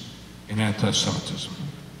increase in anti-Semitism.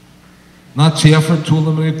 Nazi effort to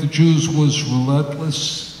eliminate the Jews was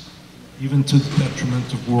relentless, even to the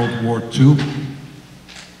detriment of World War II.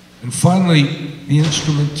 And finally, the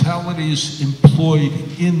instrumentalities employed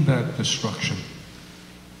in that destruction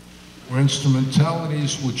were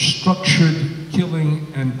instrumentalities which structured killing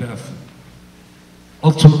and death,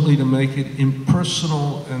 ultimately to make it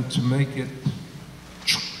impersonal and to make it.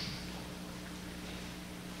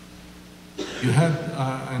 You had,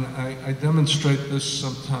 and I demonstrate this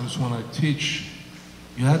sometimes when I teach,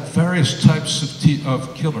 you had various types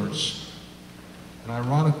of killers. And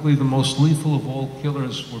ironically, the most lethal of all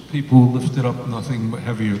killers were people who lifted up nothing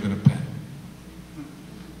heavier than a pen.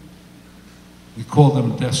 We call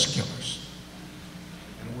them desk killers.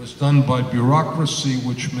 And it was done by bureaucracy,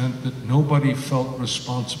 which meant that nobody felt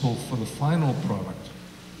responsible for the final product,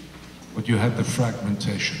 but you had the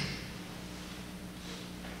fragmentation.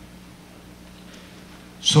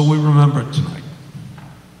 So we remember tonight.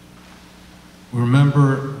 We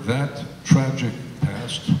remember that tragic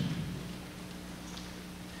past,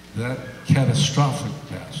 that catastrophic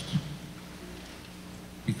past,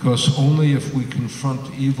 because only if we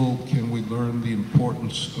confront evil can we learn the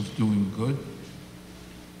importance of doing good.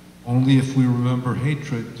 Only if we remember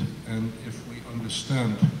hatred and if we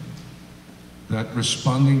understand that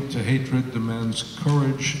responding to hatred demands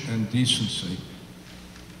courage and decency,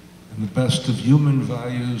 and the best of human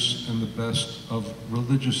values and the best of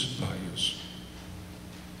religious values,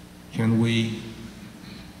 can we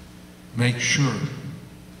make sure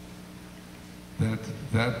that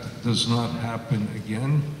that does not happen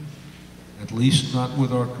again, at least not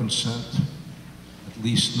with our consent, at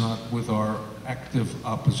least not with our active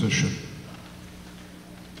opposition.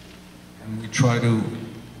 And we try to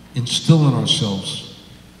instill in ourselves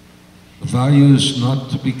the values not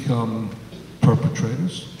to become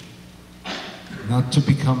perpetrators, not to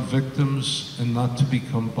become victims, and not to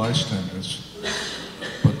become bystanders,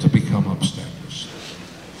 but to become upstanders.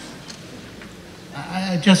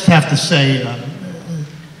 I just have to say,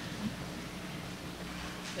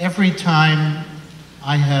 every time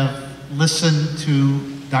I have listened to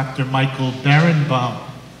Dr. Michael Berenbaum,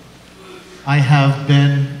 I have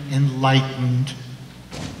been enlightened.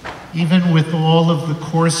 Even with all of the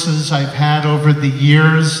courses I've had over the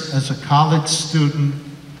years as a college student,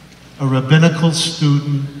 a rabbinical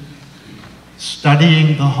student,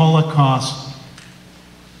 studying the Holocaust,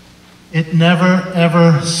 it never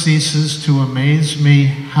ever ceases to amaze me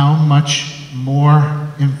how much more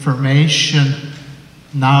information,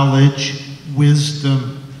 knowledge,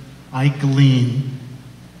 wisdom I glean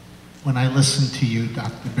when I listen to you,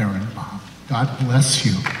 Dr. Berenbaum. God bless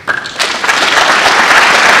you.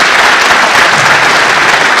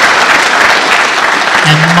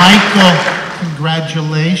 And Michael,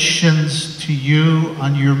 congratulations to you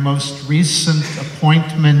on your most recent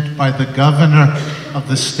appointment by the governor of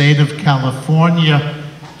the state of California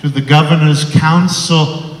to the Governor's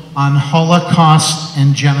Council on Holocaust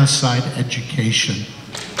and Genocide Education.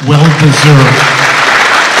 Well deserved.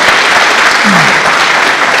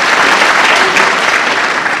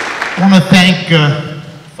 I want to thank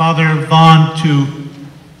Father Vaughn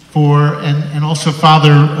and also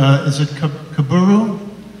Father, is it Kaburu?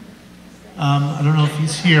 I don't know if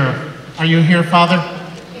he's here. Are you here, Father?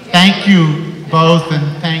 Thank you both,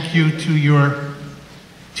 and thank you to your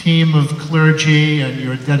team of clergy and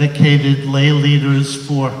your dedicated lay leaders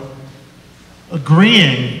for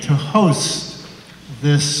agreeing to host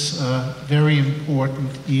this very important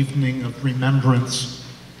evening of remembrance.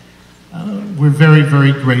 We're very,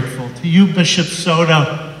 very grateful. To you, Bishop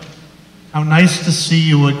Soto, how nice to see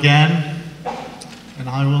you again. And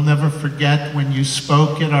I will never forget when you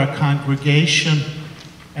spoke at our congregation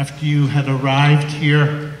after you had arrived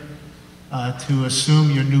here to assume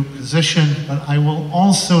your new position. But I will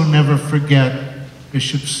also never forget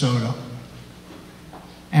Bishop Soto.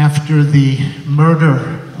 After the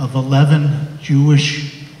murder of 11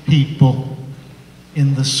 Jewish people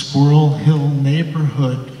in the Squirrel Hill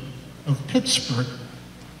neighborhood of Pittsburgh,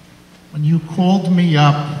 when you called me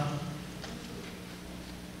up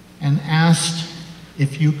and asked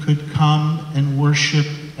if you could come and worship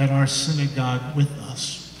at our synagogue with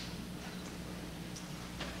us.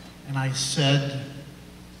 And I said,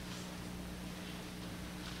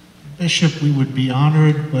 Bishop, we would be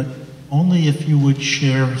honored, but only if you would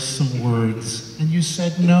share some words. And you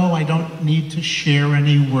said, no, I don't need to share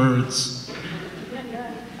any words.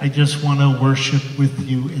 I just want to worship with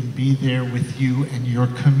you and be there with you and your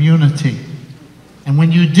community. And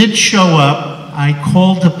when you did show up, I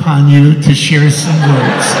called upon you to share some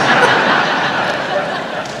words.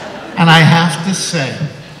 And I have to say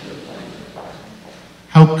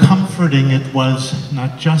how comforting it was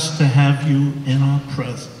not just to have you in our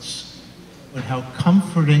presence, but how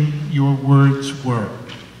comforting your words were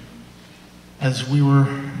as we were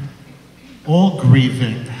all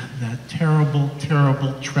grieving that terrible,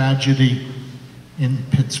 terrible tragedy in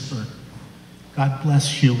Pittsburgh. God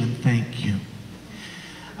bless you and thank you.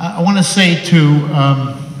 I want to say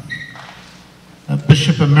to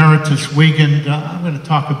Bishop Emeritus Weigand, I'm going to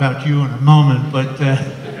talk about you in a moment, but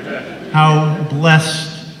how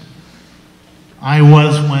blessed I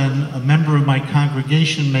was when a member of my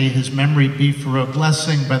congregation, may his memory be for a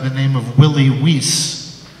blessing, by the name of Willie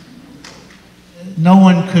Weiss. No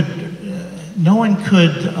one could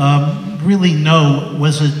really know,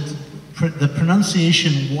 was it the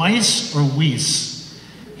pronunciation Weiss or Weiss?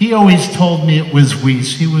 He always told me it was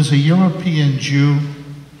Weiss. He was a European Jew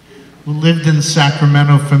who lived in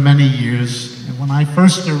Sacramento for many years. And when I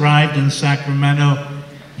first arrived in Sacramento,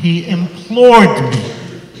 he implored me,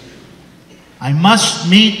 I must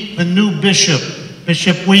meet the new bishop,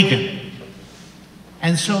 Bishop Weigand.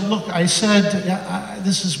 And so, look, I said,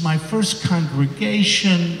 this is my first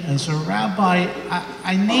congregation as a rabbi.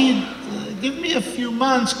 I need, give me a few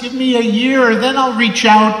months, give me a year, then I'll reach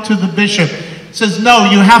out to the bishop. He says, no,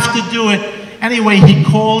 you have to do it. Anyway, he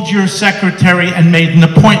called your secretary and made an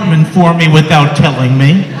appointment for me without telling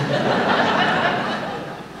me.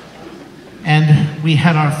 And we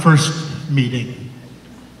had our first meeting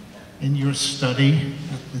in your study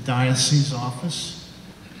at the diocese office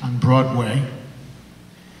on Broadway.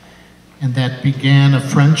 And that began a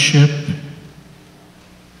friendship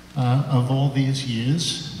of all these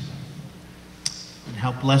years. And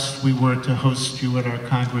how blessed we were to host you at our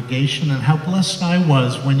congregation, and how blessed I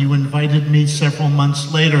was when you invited me several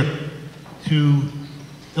months later to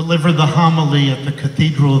deliver the homily at the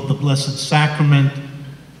Cathedral of the Blessed Sacrament.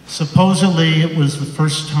 Supposedly, it was the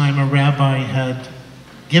first time a rabbi had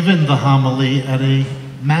given the homily at a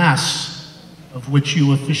mass of which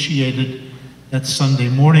you officiated that Sunday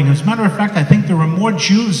morning. As a matter of fact, I think there were more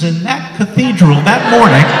Jews in that cathedral that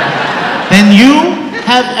morning than you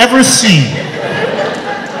have ever seen.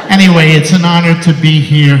 Anyway, it's an honor to be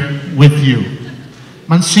here with you.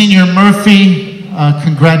 Monsignor Murphy,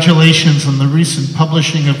 congratulations on the recent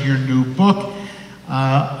publishing of your new book.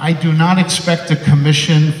 I do not expect a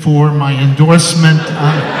commission for my endorsement,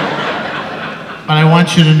 but I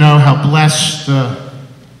want you to know how blessed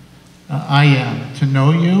I am to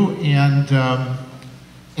know you, and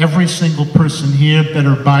every single person here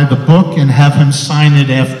better buy the book and have him sign it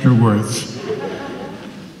afterwards.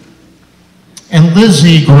 And Liz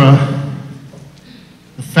Egra,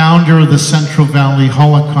 the founder of the Central Valley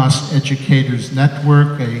Holocaust Educators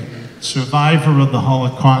Network, a survivor of the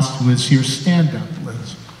Holocaust, who is here. Stand up,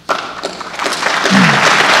 Liz.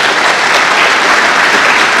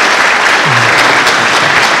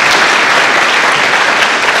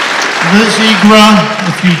 Liz Egra,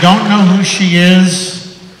 if you don't know who she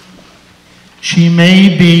is, she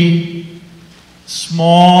may be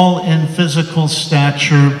small in physical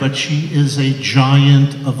stature, but she is a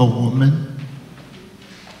giant of a woman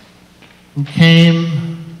who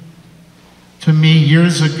came to me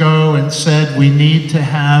years ago and said, we need to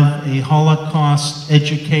have a Holocaust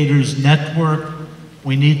Educators Network.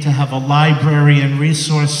 We need to have a library and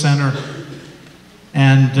resource center.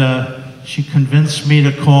 And she convinced me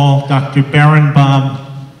to call Dr. Berenbaum,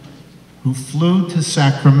 who flew to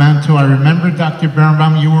Sacramento. I remember, Dr.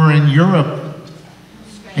 Berenbaum, you were in Europe,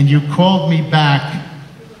 and you called me back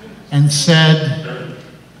and said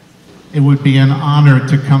it would be an honor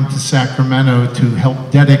to come to Sacramento to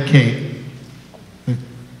help dedicate the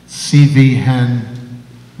C.V. Henn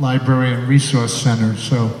Library and Resource Center.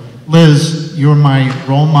 So, Liz, you're my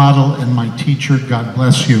role model and my teacher. God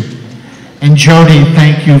bless you. And Jody,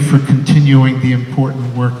 thank you for continuing the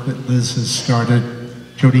important work that Liz has started.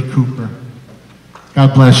 Jody Cooper.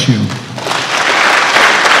 God bless you.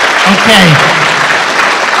 Okay.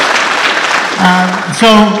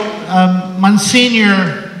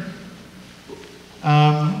 Monsignor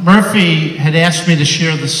Murphy had asked me to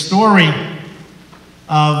share the story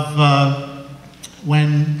of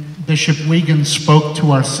when Bishop Weigand spoke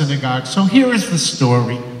to our synagogue. So here is the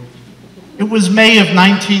story. It was May of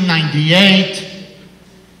 1998,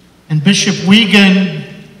 and Bishop Weigand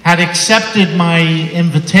had accepted my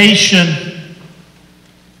invitation.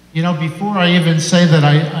 You know, before I even say that,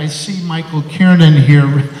 I see Michael Kiernan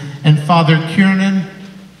here, and Father Kiernan,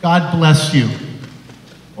 God bless you.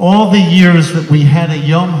 All the years that we had a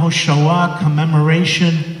Yom HaShoah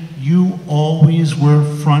commemoration, you always were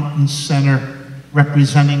front and center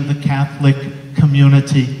representing the Catholic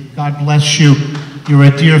community. God bless you. You're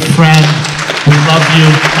a dear friend. We love you,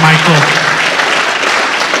 Michael.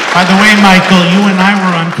 By the way, Michael, you and I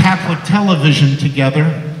were on Catholic television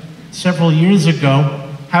together several years ago.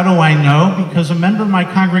 How do I know? Because a member of my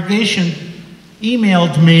congregation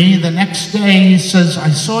emailed me the next day. He says, I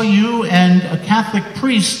saw you and a Catholic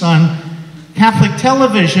priest on Catholic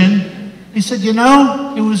television. He said, you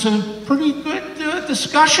know, it was a pretty good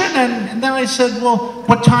discussion. And then I said, well,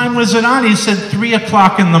 what time was it on? He said, 3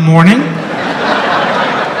 o'clock in the morning.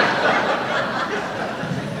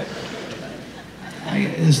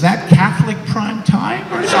 Is that Catholic prime time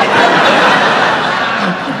or something?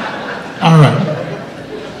 Okay. All right.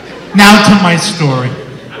 Now to my story.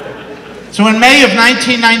 So in May of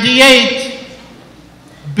 1998,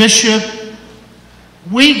 Bishop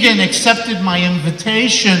Weigand accepted my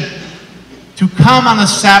invitation to come on a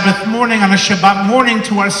Sabbath morning, on a Shabbat morning,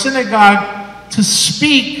 to our synagogue to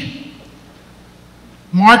speak,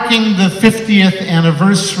 marking the 50th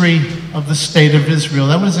anniversary of the State of Israel.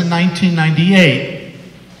 That was in 1998.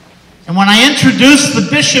 And when I introduced the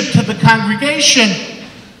bishop to the congregation,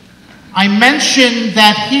 I mentioned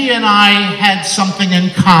that he and I had something in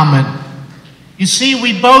common. You see,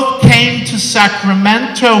 we both came to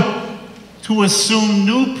Sacramento to assume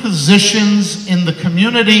new positions in the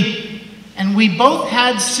community, and we both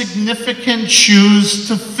had significant shoes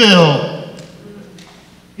to fill.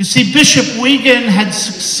 You see, Bishop Weigand had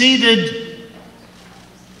succeeded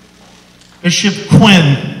Bishop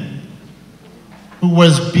Quinn, who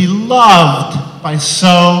was beloved by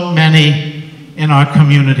so many in our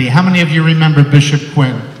community. How many of you remember Bishop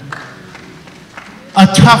Quinn? A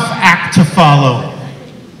tough act to follow.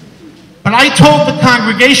 But I told the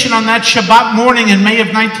congregation on that Shabbat morning in May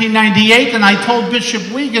of 1998, and I told Bishop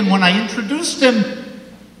Weigand when I introduced him,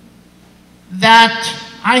 that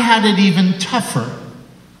I had it even tougher,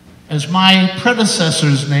 as my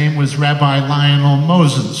predecessor's name was Rabbi Lionel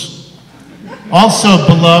Moses, also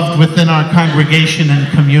beloved within our congregation and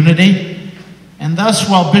community. And thus,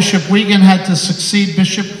 while Bishop Weigand had to succeed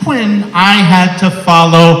Bishop Quinn, I had to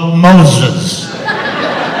follow Moses.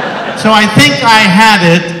 So I think I had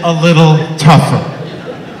it a little tougher.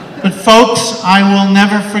 But folks, I will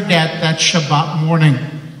never forget that Shabbat morning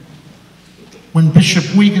when Bishop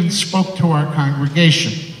Weigand spoke to our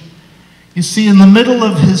congregation. You see, in the middle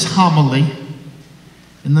of his homily,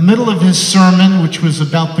 in the middle of his sermon, which was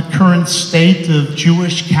about the current state of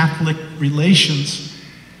Jewish-Catholic relations,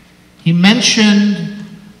 he mentioned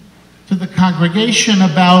to the congregation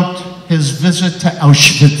about his visit to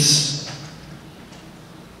Auschwitz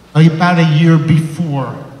about a year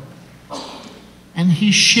before. And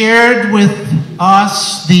he shared with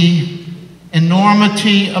us the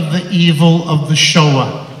enormity of the evil of the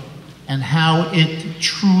Shoah and how it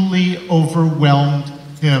truly overwhelmed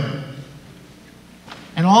him.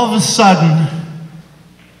 And all of a sudden,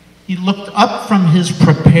 he looked up from his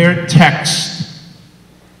prepared text,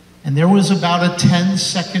 and there was about a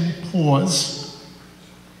 10-second pause.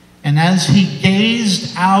 And as he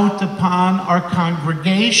gazed out upon our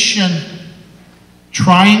congregation,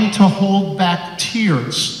 trying to hold back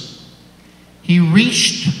tears, he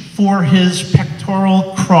reached for his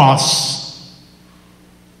pectoral cross,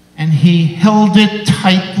 and he held it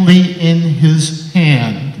tightly in his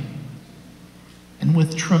hand. And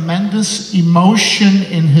with tremendous emotion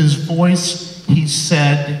in his voice, he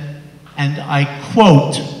said, and I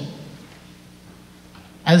quote,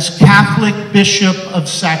 "As Catholic Bishop of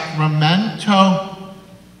Sacramento,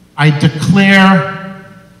 I declare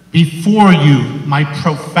before you my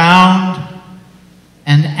profound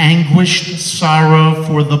and anguished sorrow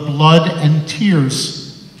for the blood and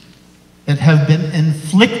tears that have been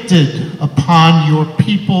inflicted upon your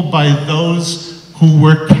people by those who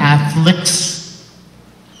were Catholics.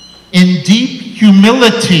 In deep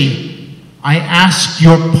humility, I ask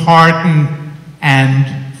your pardon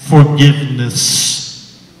and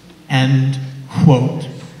forgiveness." End quote.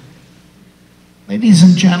 Ladies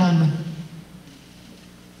and gentlemen,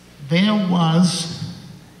 there was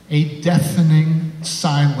a deafening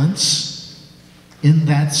silence in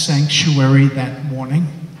that sanctuary that morning,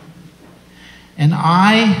 and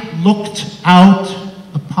I looked out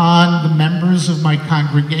upon the members of my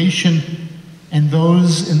congregation and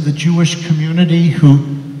those in the Jewish community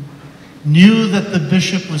who knew that the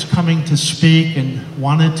bishop was coming to speak and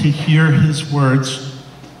wanted to hear his words.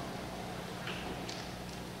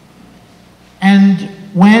 And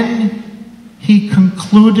when he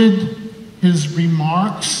concluded his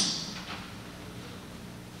remarks,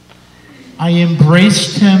 I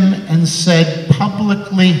embraced him and said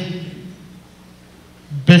publicly,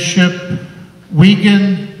 Bishop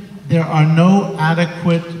Weigand, there are no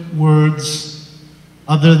adequate words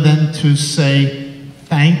other than to say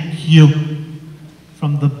thank you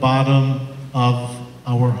from the bottom of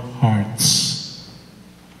our hearts.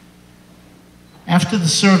 After the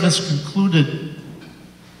service concluded,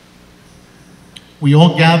 we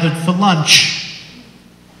all gathered for lunch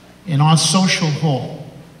in our social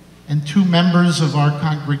hall, and two members of our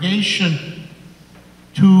congregation,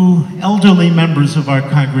 two elderly members of our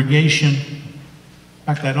congregation, in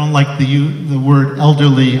fact, I don't like the word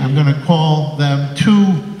elderly, I'm going to call them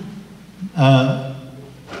two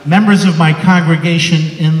members of my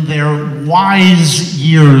congregation in their wise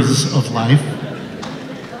years of life.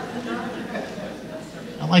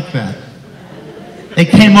 I like that. They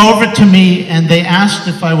came over to me and they asked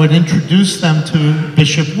if I would introduce them to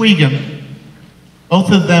Bishop Weigand.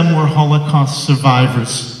 Both of them were Holocaust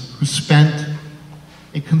survivors who spent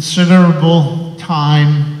a considerable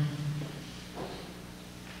time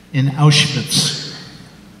in Auschwitz.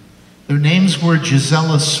 Their names were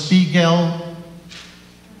Gisela Spiegel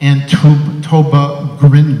and Toba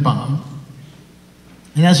Berenbaum.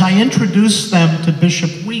 And as I introduced them to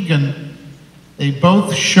Bishop Weigand, they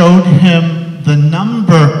both showed him the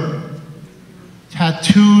number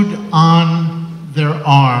tattooed on their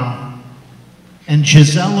arm. And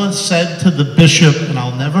Gisela said to the bishop, and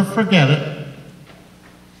I'll never forget it,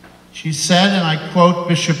 she said, and I quote,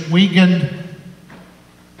 Bishop Weigand,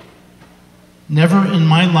 never in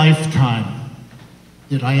my lifetime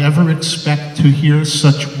did I ever expect to hear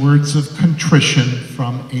such words of contrition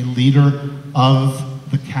from a leader of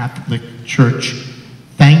the Catholic Church.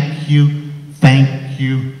 Thank you, thank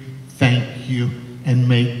you, thank you, and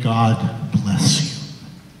may God bless you.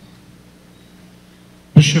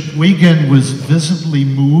 Bishop Weigand was visibly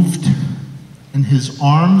moved, and his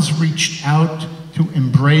arms reached out to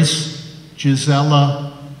embrace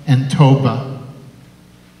Gisela and Toba.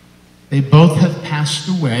 They both have passed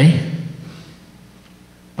away,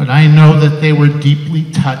 but I know that they were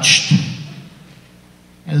deeply touched,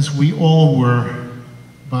 as we all were,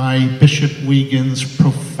 by Bishop Weigand's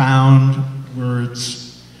profound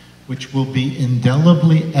words, which will be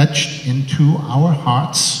indelibly etched into our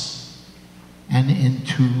hearts and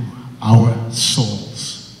into our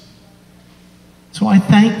souls. So I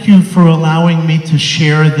thank you for allowing me to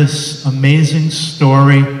share this amazing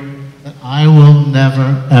story that I will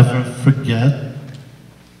never, ever forget.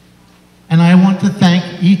 And I want to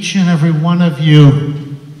thank each and every one of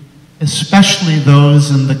you, especially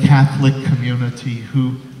those in the Catholic community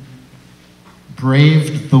who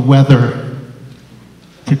braved the weather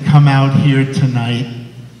to come out here tonight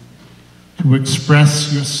to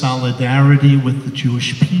express your solidarity with the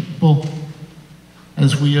Jewish people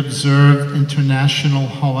as we observe International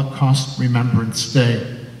Holocaust Remembrance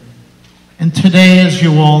Day. And today, as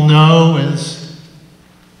you all know, as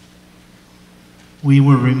we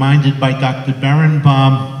were reminded by Dr.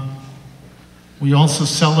 Berenbaum, we also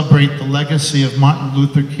celebrate the legacy of Martin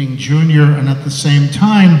Luther King Jr., and at the same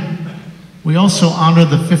time, we also honor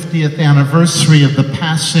the 50th anniversary of the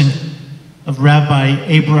passing of Rabbi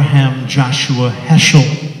Abraham Joshua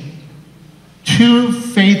Heschel, two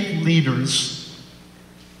faith leaders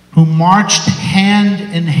who marched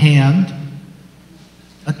hand in hand,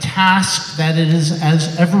 a task that it is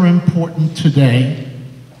as ever important today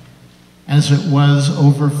as it was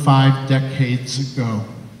over 5 decades ago.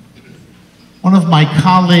 One of my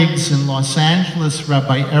colleagues in Los Angeles,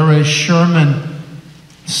 Rabbi Erez Sherman,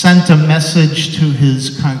 sent a message to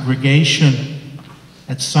his congregation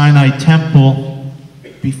at Sinai Temple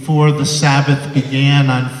before the Sabbath began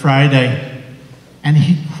on Friday, and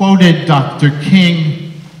he quoted Dr.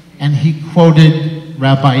 King and he quoted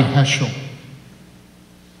Rabbi Heschel.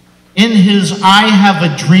 In his I Have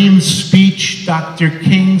a Dream speech, Dr.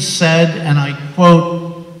 King said, and I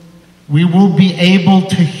quote, "We will be able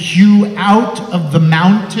to hew out of the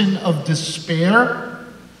mountain of despair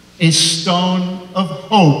a stone of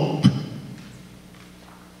hope."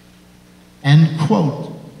 End quote.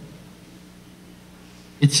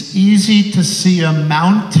 It's easy to see a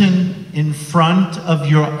mountain in front of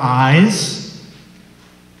your eyes,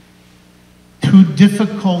 too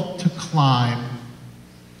difficult to climb.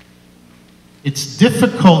 It's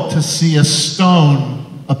difficult to see a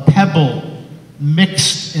stone, a pebble,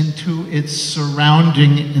 mixed into its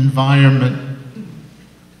surrounding environment.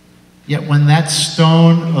 Yet when that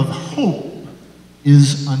stone of hope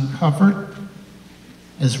is uncovered,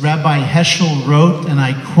 as Rabbi Heschel wrote, and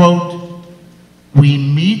I quote, "We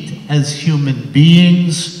meet as human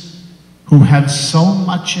beings who have so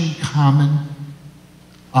much in common,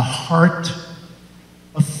 a heart,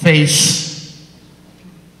 a face,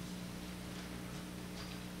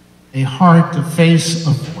 a heart, a face,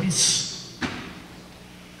 a voice,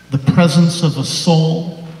 the presence of a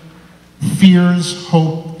soul, fears,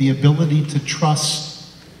 hope, the ability to trust,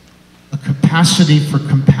 a capacity for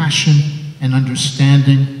compassion and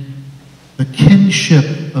understanding, the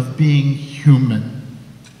kinship of being human."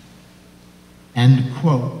 End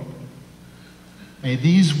quote. May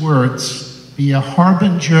these words be a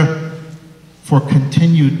harbinger for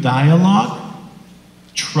continued dialogue,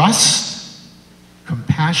 trust,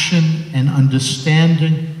 compassion, and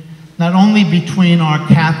understanding, not only between our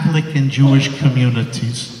Catholic and Jewish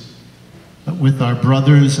communities, but with our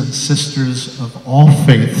brothers and sisters of all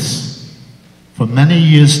faiths for many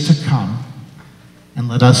years to come. And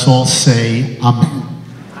let us all say Amen.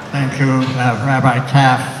 Thank you, Rabbi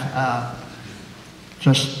Taff.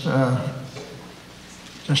 Just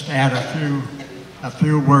add a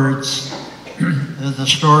few words. The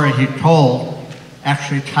story he told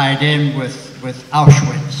actually tied in with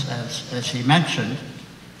Auschwitz, as he mentioned.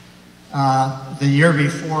 The year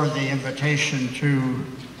before the invitation to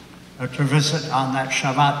visit on that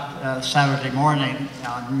Shabbat Saturday morning,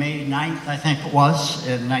 on May 9th, I think it was,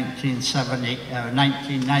 in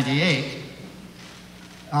 1998,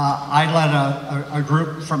 I led a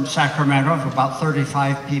group from Sacramento of about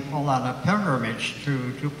 35 people on a pilgrimage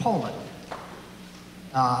to Poland.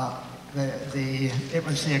 It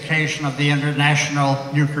was the occasion of the International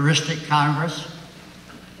Eucharistic Congress,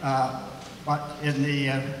 but in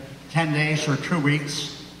the 10 days or 2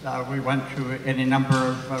 weeks, we went to any number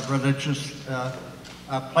of religious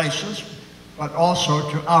places, but also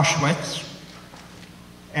to Auschwitz.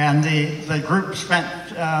 And the group spent,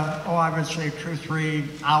 I would say 2 or 3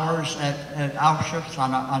 hours at Auschwitz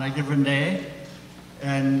on a given day,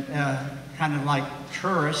 and kind of like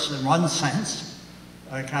tourists in one sense,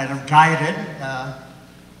 kind of guided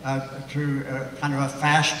to kind of a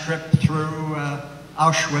fast trip through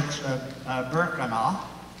Auschwitz-Birkenau.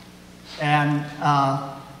 And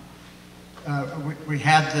we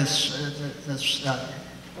had this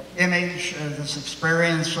image, this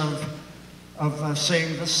experience of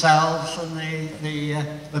seeing the cells and the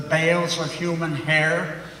bales of human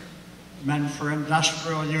hair meant for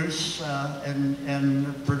industrial use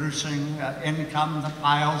in producing income, the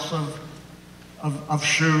piles of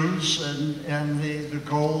shoes and the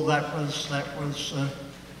gold that was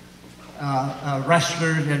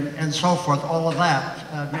rescued and so forth. All of that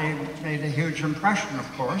made a huge impression,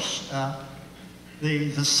 of course.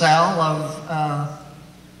 The cell of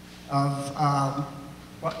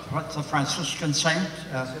what's the Franciscan saint?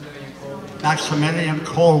 Maximilian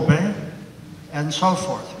Kolbe, and so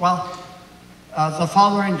forth. Well, the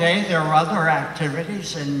following day there were other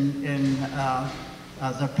activities in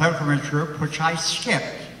the pilgrimage group which I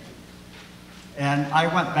skipped. And I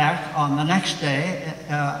went back on the next day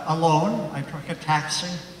alone. I took a taxi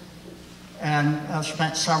and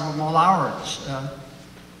spent several more hours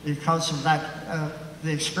because of that,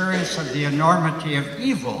 the experience of the enormity of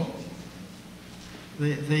evil,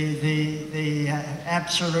 the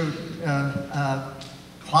absolute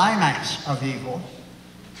climax of evil,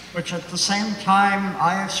 which at the same time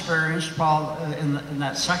I experienced while in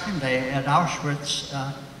that second day at Auschwitz.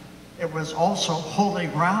 It was also holy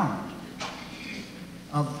ground.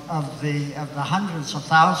 Of the hundreds of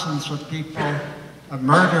thousands of people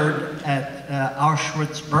murdered at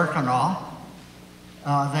Auschwitz-Birkenau,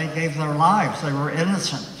 they gave their lives. They were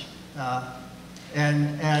innocent,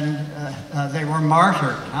 and they were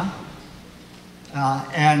martyred,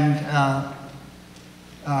 and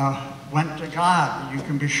went to God. You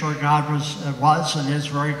can be sure God was and is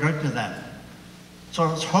very good to them.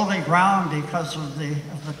 So it's holy ground because of the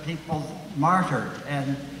people martyred.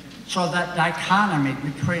 And so that dichotomy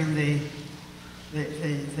between the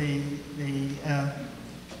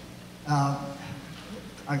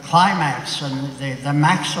climax and the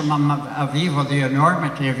maximum of evil, the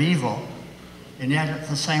enormity of evil, and yet at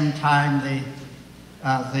the same time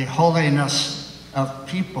the holiness of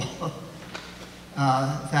people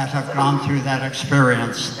that have gone through that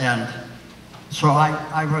experience. And So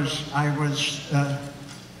I was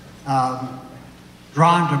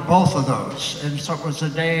drawn to both of those, and so it was a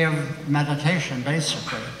day of meditation,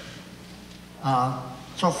 basically.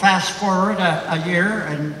 So fast forward a year,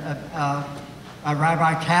 and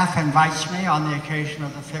Rabbi Taff invites me on the occasion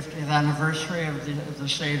of the 50th anniversary of the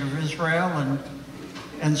State of Israel,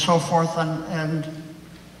 and so forth, and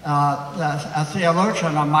a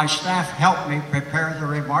theologian on my staff helped me prepare the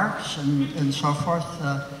remarks and so forth.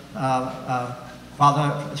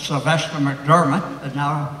 Father Sylvester McDermott had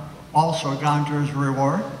now also gone to his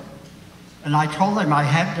reward. And I told him I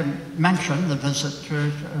had to mention the visit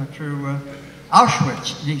to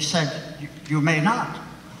Auschwitz. And he said, you may not.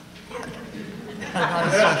 And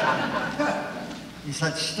he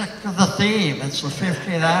said, stick to the theme. It's the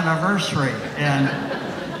 50th anniversary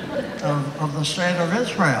of the State of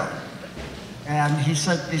Israel. And he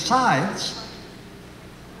said, besides,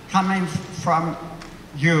 coming from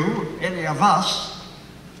you, any of us,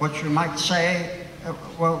 what you might say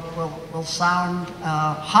will sound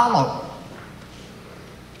hollow.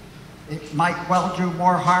 It might well do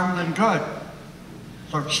more harm than good.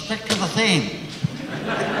 So stick to the theme.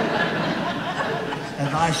 And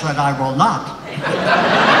I said, I will not.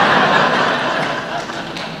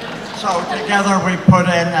 So together we put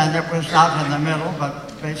in, and it was not in the middle,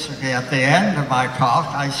 but basically at the end of my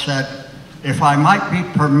talk, I said, if I might be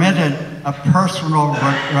permitted a personal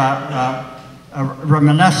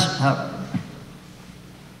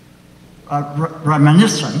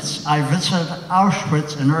reminiscence, I visited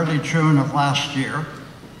Auschwitz in early June of last year.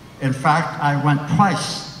 In fact, I went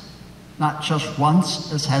twice, not just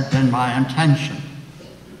once, as had been my intention.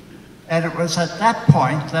 And it was at that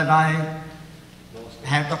point that I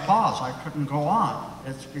had to pause. I couldn't go on.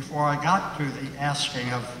 It's before I got to the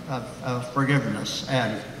asking of forgiveness.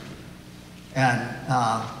 And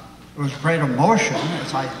it was great emotion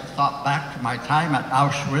as I thought back to my time at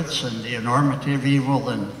Auschwitz and the enormity of evil.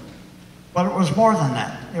 But it was more than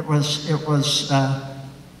that. It was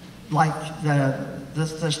like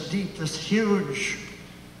this huge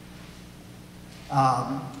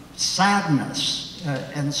sadness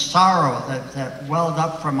and sorrow that welled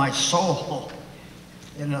up from my soul,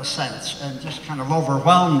 in a sense, and just kind of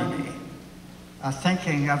overwhelmed me.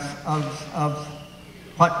 Thinking of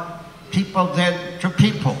what people did to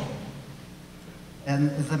people,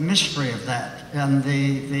 and the mystery of that, and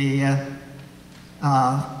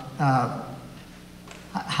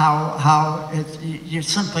how you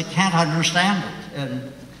simply can't understand it.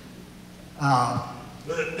 And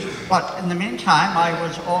but in the meantime, I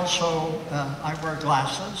was also I wear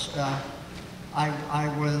glasses. I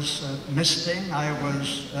was misting. I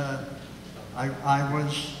was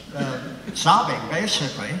sobbing,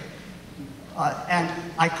 basically. And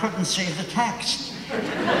I couldn't see the text.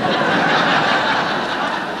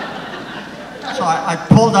 So I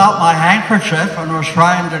pulled out my handkerchief and was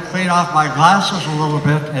trying to clean off my glasses a little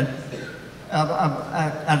bit. And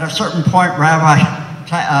at a certain point, Rabbi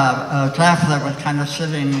Taff, that was kind of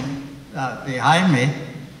sitting behind me,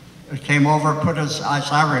 came over, put his,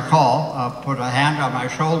 as I recall, put a hand on my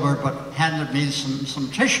shoulder, but handed me some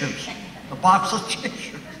tissues, a box of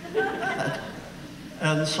tissues.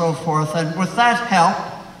 And so forth. And with that help,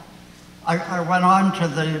 I went on to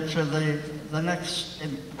the next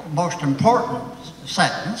most important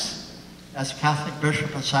sentence. As Catholic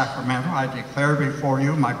Bishop of Sacramento, I declare before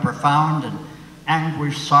you my profound and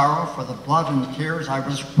anguished sorrow for the blood and tears. I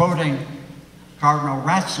was quoting Cardinal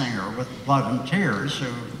Ratzinger with Blood and Tears,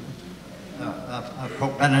 who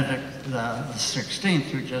Pope Benedict XVI,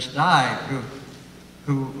 who just died,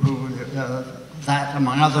 that,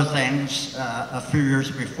 among other things, a few years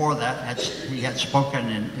before that, he had spoken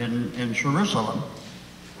in Jerusalem.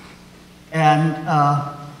 And,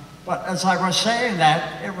 but as I was saying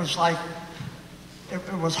that, it was like, it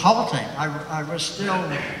was halting. I was still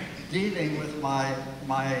dealing with my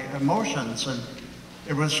emotions, and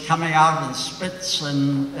it was coming out in spits,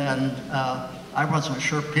 and I wasn't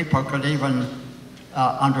sure people could even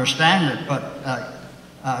understand it, but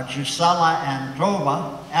Gisela and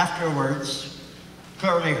Tova afterwards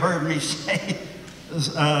clearly heard me say,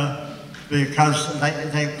 because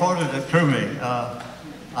they quoted it to me,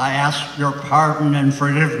 I ask your pardon and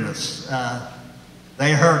forgiveness.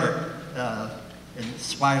 They heard it, in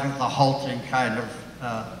spite of the halting kind of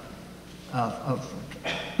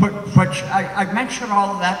which I mention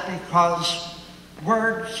all of that because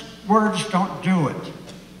words don't do it.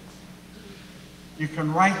 You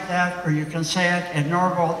can write that, or you can say it in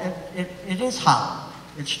normal, it is hollow,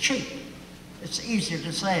 it's cheap. It's easy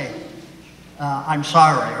to say, I'm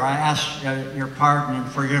sorry, or I ask your pardon and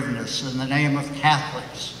forgiveness in the name of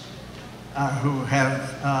Catholics who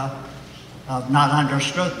have not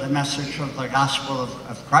understood the message of the gospel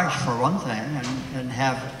of Christ, for one thing, and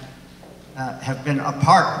have been a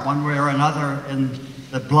part, one way or another, in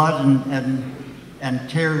the blood and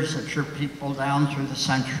tears that your people down through the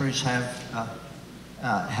centuries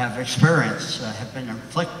have experienced, have been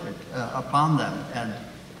inflicted upon them. And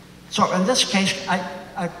so in this case,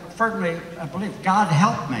 I firmly believe God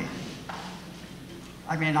helped me.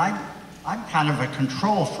 I mean, I'm kind of a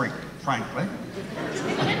control freak, frankly.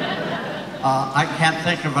 I can't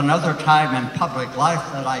think of another time in public life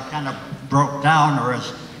that I kind of broke down, or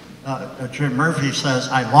as Jim Murphy says,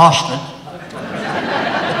 I lost it.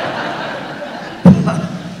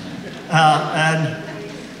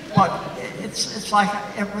 But it's like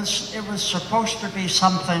it was supposed to be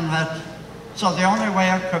something that, so the only way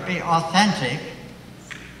it could be authentic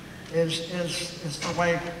is the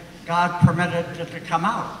way God permitted it to come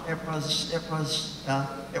out. It was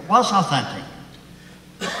authentic.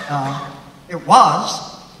 It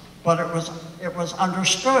was, but it was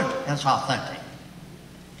understood as authentic.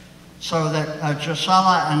 So that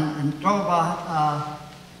Gisela and Dova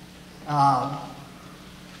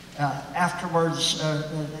afterwards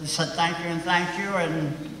said thank you and thank you,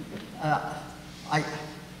 and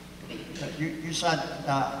you said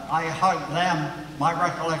I hugged them. My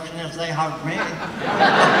recollection is they hugged me.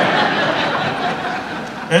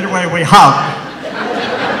 Anyway, we hugged.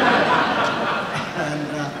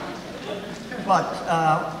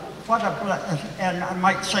 And I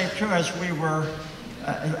might say too, as we were,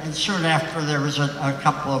 and soon after there was a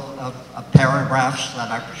couple of paragraphs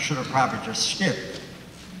that I should have probably just skipped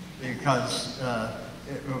because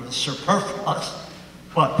it was superfluous.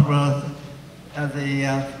 But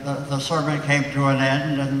the sermon came to an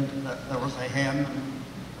end, and there was a hymn,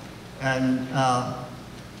 and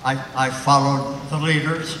I followed the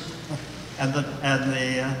leaders and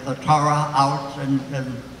the Torah out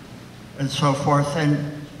and so forth,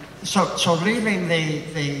 and so leaving the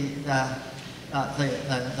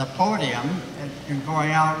podium and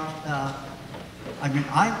going out, I mean,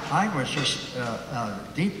 I was just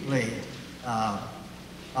deeply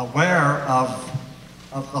aware of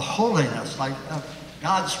the holiness, like of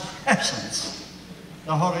God's presence,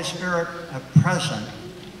 the Holy Spirit present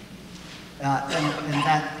in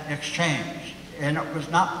that exchange, and it was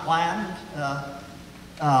not planned.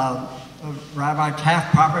 Rabbi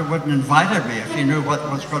Taff probably wouldn't have invited me if he knew what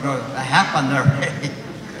was going to happen there.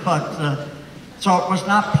 But so it was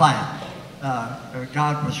not planned.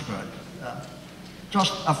 God was good.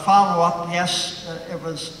 Just a follow-up, yes,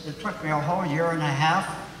 it took me a whole year and a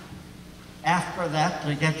half after that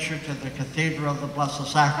to get you to the Cathedral of the Blessed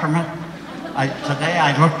Sacrament. Today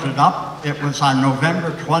I looked it up. It was on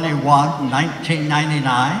November 21,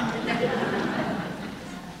 1999.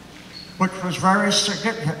 Which was very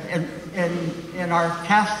significant in our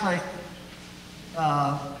Catholic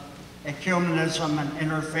ecumenism and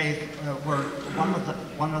interfaith. Where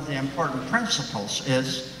one of the important principles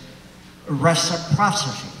is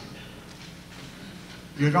reciprocity.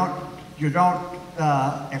 You don't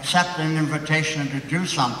accept an invitation to do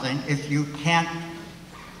something if you can't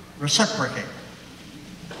reciprocate.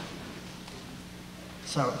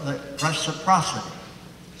 So the reciprocity.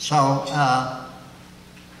 So.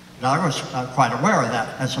 I was quite aware of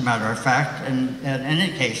that, as a matter of fact, and in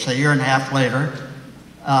any case, a year and a half later,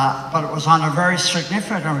 but it was on a very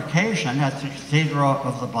significant occasion at the Cathedral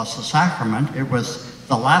of the Blessed Sacrament. It was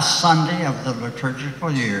the last Sunday of the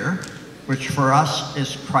liturgical year, which for us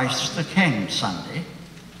is Christ the King Sunday.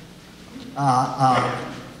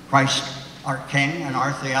 Christ our King and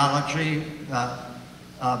our theology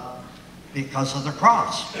because of the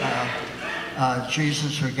cross.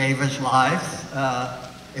 Jesus, who gave his life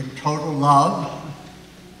in total love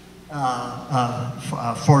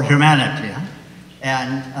for humanity.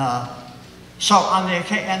 And so on the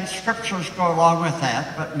occasion, and scriptures go along with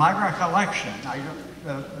that, but my recollection,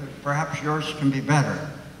 perhaps yours can be better,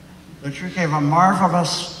 that you gave a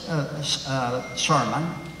marvelous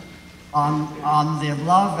sermon on the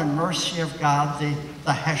love and mercy of God,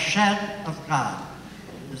 the hesed of God.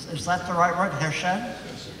 Is that the right word, hesed?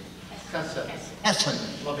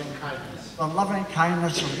 Hesed. Loving kindness. The loving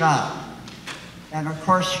kindness of God. And of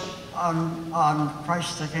course, on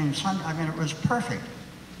Christ the King Sunday, I mean, it was perfect.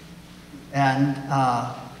 And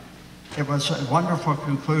it was a wonderful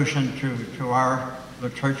conclusion to our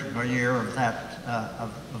liturgical year of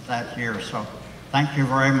that year. So thank you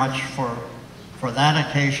very much for that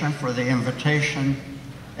occasion, for the invitation.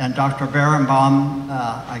 And Dr. Berenbaum,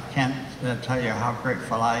 I can't tell you how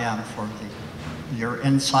grateful I am for your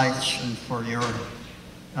insights and for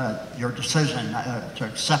your decision to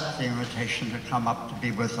accept the invitation to come up to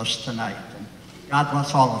be with us tonight. And God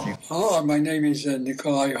bless all of you. Oh, my name is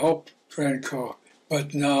Nikolai Hope Franco,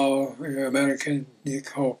 but now American Nick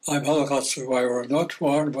Hope. I'm Holocaust survivor, not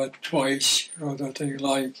one, but twice,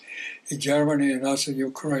 like in Germany and also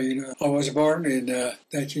Ukraine. I was born in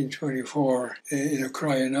 1924 in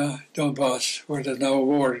Ukraine, Donbass, where there's now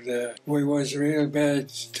war there. We was real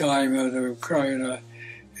bad time in Ukraine,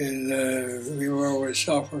 and we were always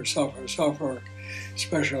suffer,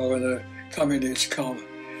 especially when the communists come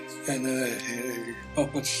and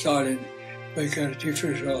Puppet Stalin make an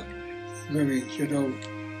artificial maybe,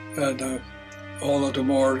 and all of the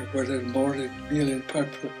more than a million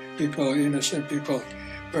people, innocent people,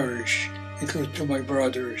 perish, including to my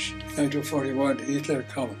brothers. 1941, Hitler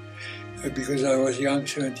come. Because I was young,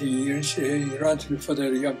 17 years, he ran for the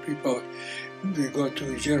young people. They go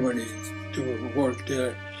to Germany to work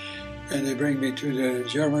there. And they bring me to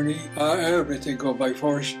Germany. Everything go by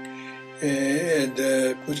force. And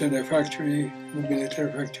put in a factory,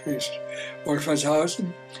 military factories,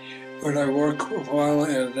 Wolfenshausen, where I work a while,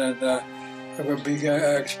 and then have a big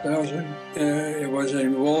explosion. It was a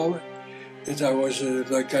wall that I was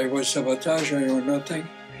like I was sabotage or nothing.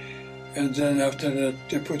 And then after that,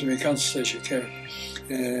 they put me in concentration camp,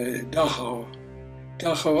 Dachau,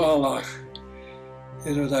 Allah. I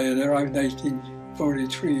arrived in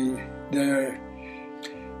 1943 there.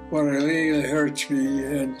 What really hurt me,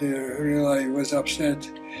 and really I was upset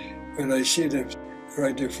when I see them.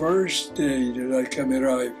 Right the first day that I come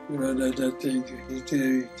arrive, that they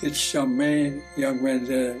get some young men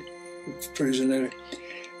there, prisoner,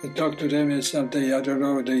 and talk to them and something, I don't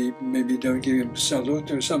know, they maybe don't give him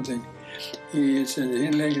salute or something. He said,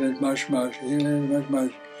 hinlegen marsch, hinlegen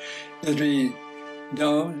marsch. That means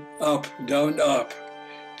down, up,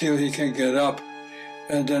 till he can get up.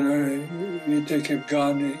 And then we take a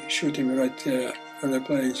gun, shoot him right there on the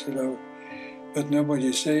place, But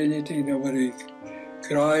nobody say anything, nobody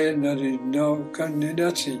crying, nothing.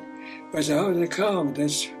 But how they come?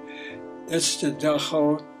 That's the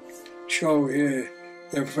Dachau show here,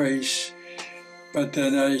 their face. But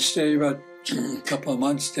then I stay about a couple of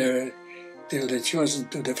months there till they chosen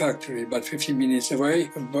to the factory, about 15 minutes away.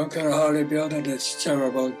 A bunker Harley building that's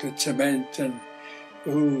terrible, the cement and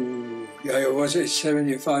I was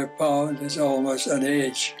 75 pounds, that's almost an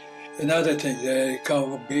age. Another thing, they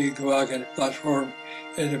come a big wagon platform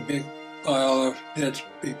and a big pile of dead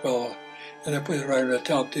people, and I put it right on the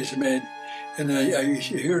top, this man, and I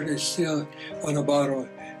heard it still on the bottom,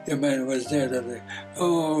 the man was dead, and I,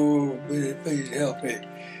 oh, please help me.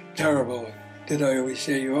 Terrible. Then I always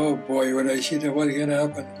say, oh boy, when I see that, what's going to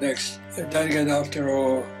happen next? And then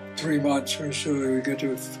after 3 months or so, we go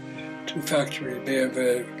to factory,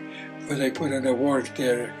 where they put in the work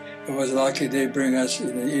there. It was lucky they bring us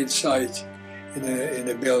inside in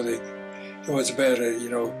the building. It was better,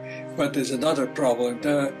 But there's another problem.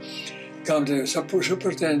 Come the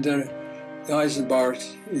superintendent, Eisenbart,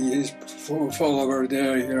 his follower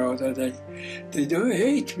there, they don't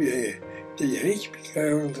hate me. They hate me.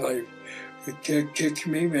 I was like, they kick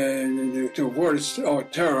me, man. The words are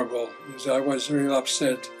terrible. I was really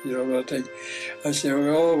upset, I said,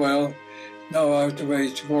 oh, well, now I have to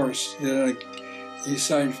wait worse. He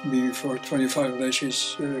signed me for 25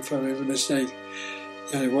 lashes for a mistake.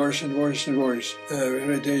 And worse and worse and worse.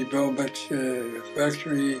 Every day, Belmont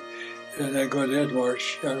factory, and I go dead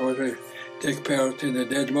march. I want to take part in the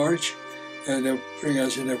dead march, and they bring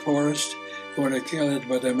us in the forest. I want to kill it,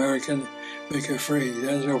 but the American make it free.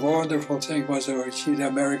 That's a wonderful thing was I see the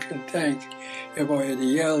American tank. Everybody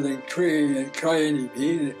yelled and crying.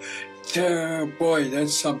 Boy,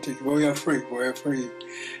 that's something. We are free.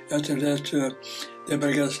 After that, they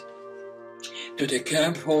bring us to the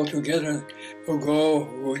camp all together. We'll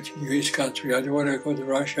go to which country. I don't want to go to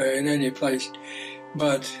Russia in any place.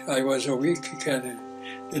 But I was a week again.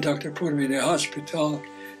 The doctor put me in the hospital.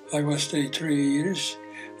 I was stay 3 years.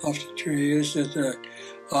 After 3 years, that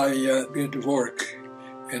I did work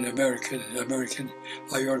in American.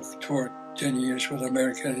 I worked for 10 years with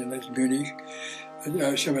American in Munich,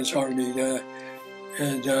 7th Army there.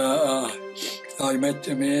 And I met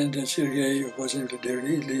the man, that Sergei, was the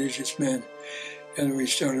religious man. And we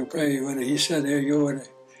started praying. When he said, "Hey, you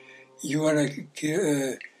wanna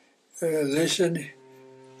listen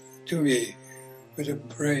to me? We're gonna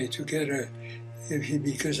pray together,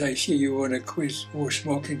 because I see you wanna quit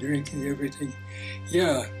smoking, drinking, everything."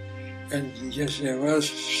 Yeah, and yes, well,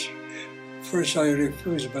 first I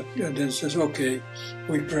refused, but then says, "Okay,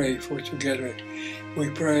 we pray for together. We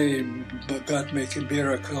pray, and God make a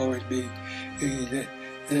miracle with me." And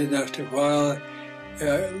then after a while,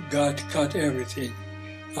 God cut everything.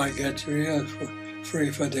 I got real free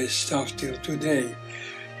for this stuff till today.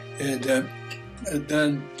 And And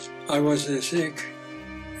then I was sick,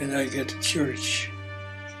 and I get to church.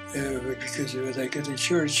 Because when I get to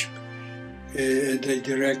church, they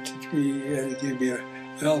directed me and gave me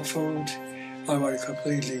health food. I was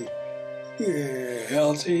completely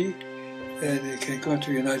healthy, and I can go to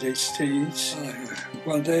the United States.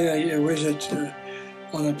 One day I was at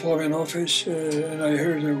unemployment office, and I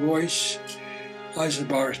heard a voice. I said,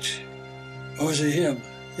 Bart, was it him?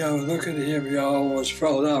 Yeah, look at him. I almost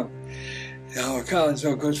fell down. Our college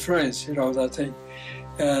are good friends, that thing.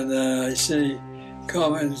 And I say,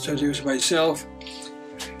 come and introduce myself.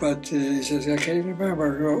 But he says, I can't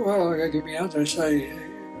remember. Well, give me others. I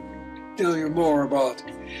tell you more about.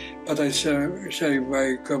 But I say when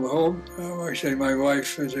I come home, I say my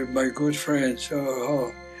wife is my good friend.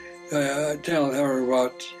 So I tell her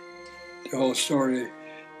about the whole story.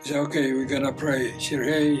 He said, okay, we're going to pray. She said,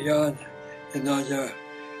 hey, Jan and Nadia,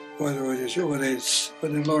 what the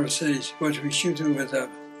Lord says, what we should do with them.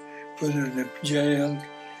 Put them in jail,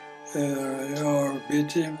 or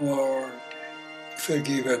beat him, or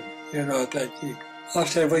forgive him, that thing.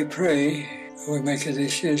 After we pray, we make a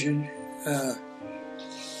decision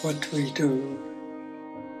what we do.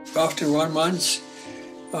 After 1 month,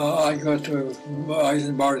 I go to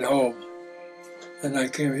Eisenbart home, and I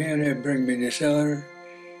came here and bring me the cellar,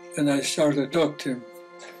 and I started to talk to him.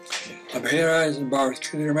 I'm here, Eisenbart.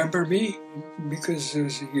 Can you remember me? Because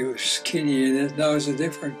you're skinny, and now it's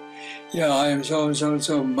different. Yeah, I am so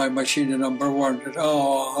my machine number 1.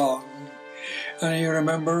 And you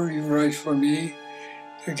remember, you write for me,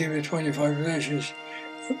 to give me 25 lashes.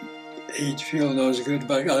 He'd feel those good,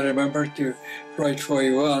 but I remember to write for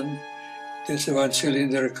you one. This one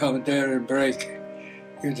cylinder come there and break.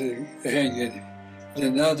 You hang it.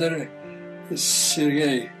 Another is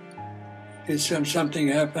Sergei. Did something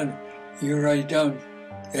happen? You write down,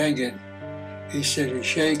 hang it. He said, you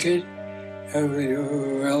shake it.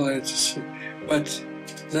 Well, but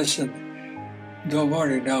listen, don't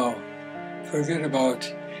worry now. Forget about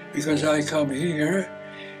it. Because I come here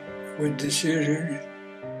with decision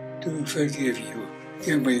to forgive you.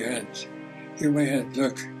 Give me your hand. Give my hand.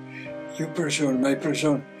 Look, you person, my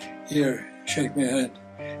person, here, shake my hand.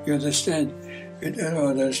 You understand? I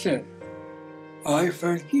don't understand. I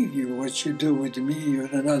forgive you what you do with me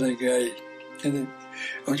and another guy. And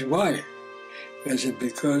then, why? I said,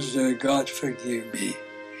 because God forgive me.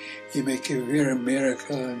 He make a very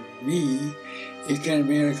miracle on me. He can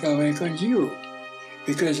miracle make on you.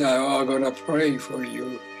 Because I'm going to pray for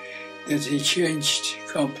you. That he changed,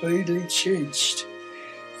 completely changed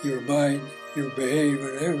your mind, your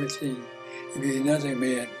behavior, everything. You be another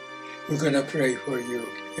man. We're going to pray for you.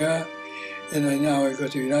 Yeah? And now I go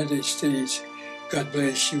to the United States. God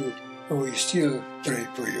bless you, but we still pray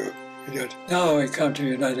for you. Now I come to the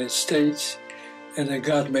United States, and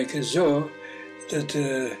God make it so that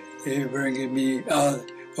He bringing me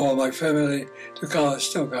out, all my family, to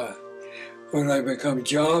Calistoga. When I become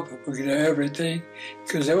job, we get everything,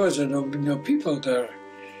 because there wasn't no people there.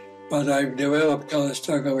 But I developed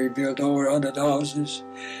Calistoga. We built over 100 houses,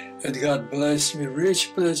 and God bless me,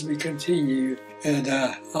 rich bless me, continue. And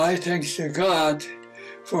I thank to God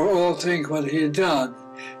for all things what He had done.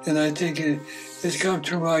 And I think it's come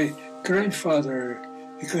through my grandfather,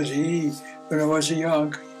 because when I was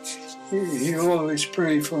young, he always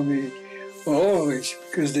prayed for me, always,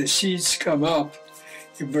 because the seeds come up,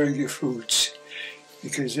 you bring the fruits.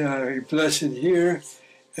 Because He blessed here,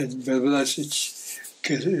 and blessed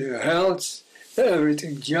health,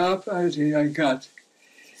 everything, job, everything I got.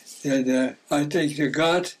 And I thank the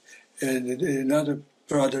God and other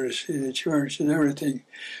brothers in the church and everything.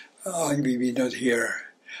 I may be not here.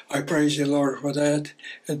 I praise the Lord for that,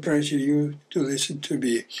 and praise you to listen to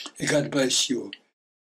me. And God bless you.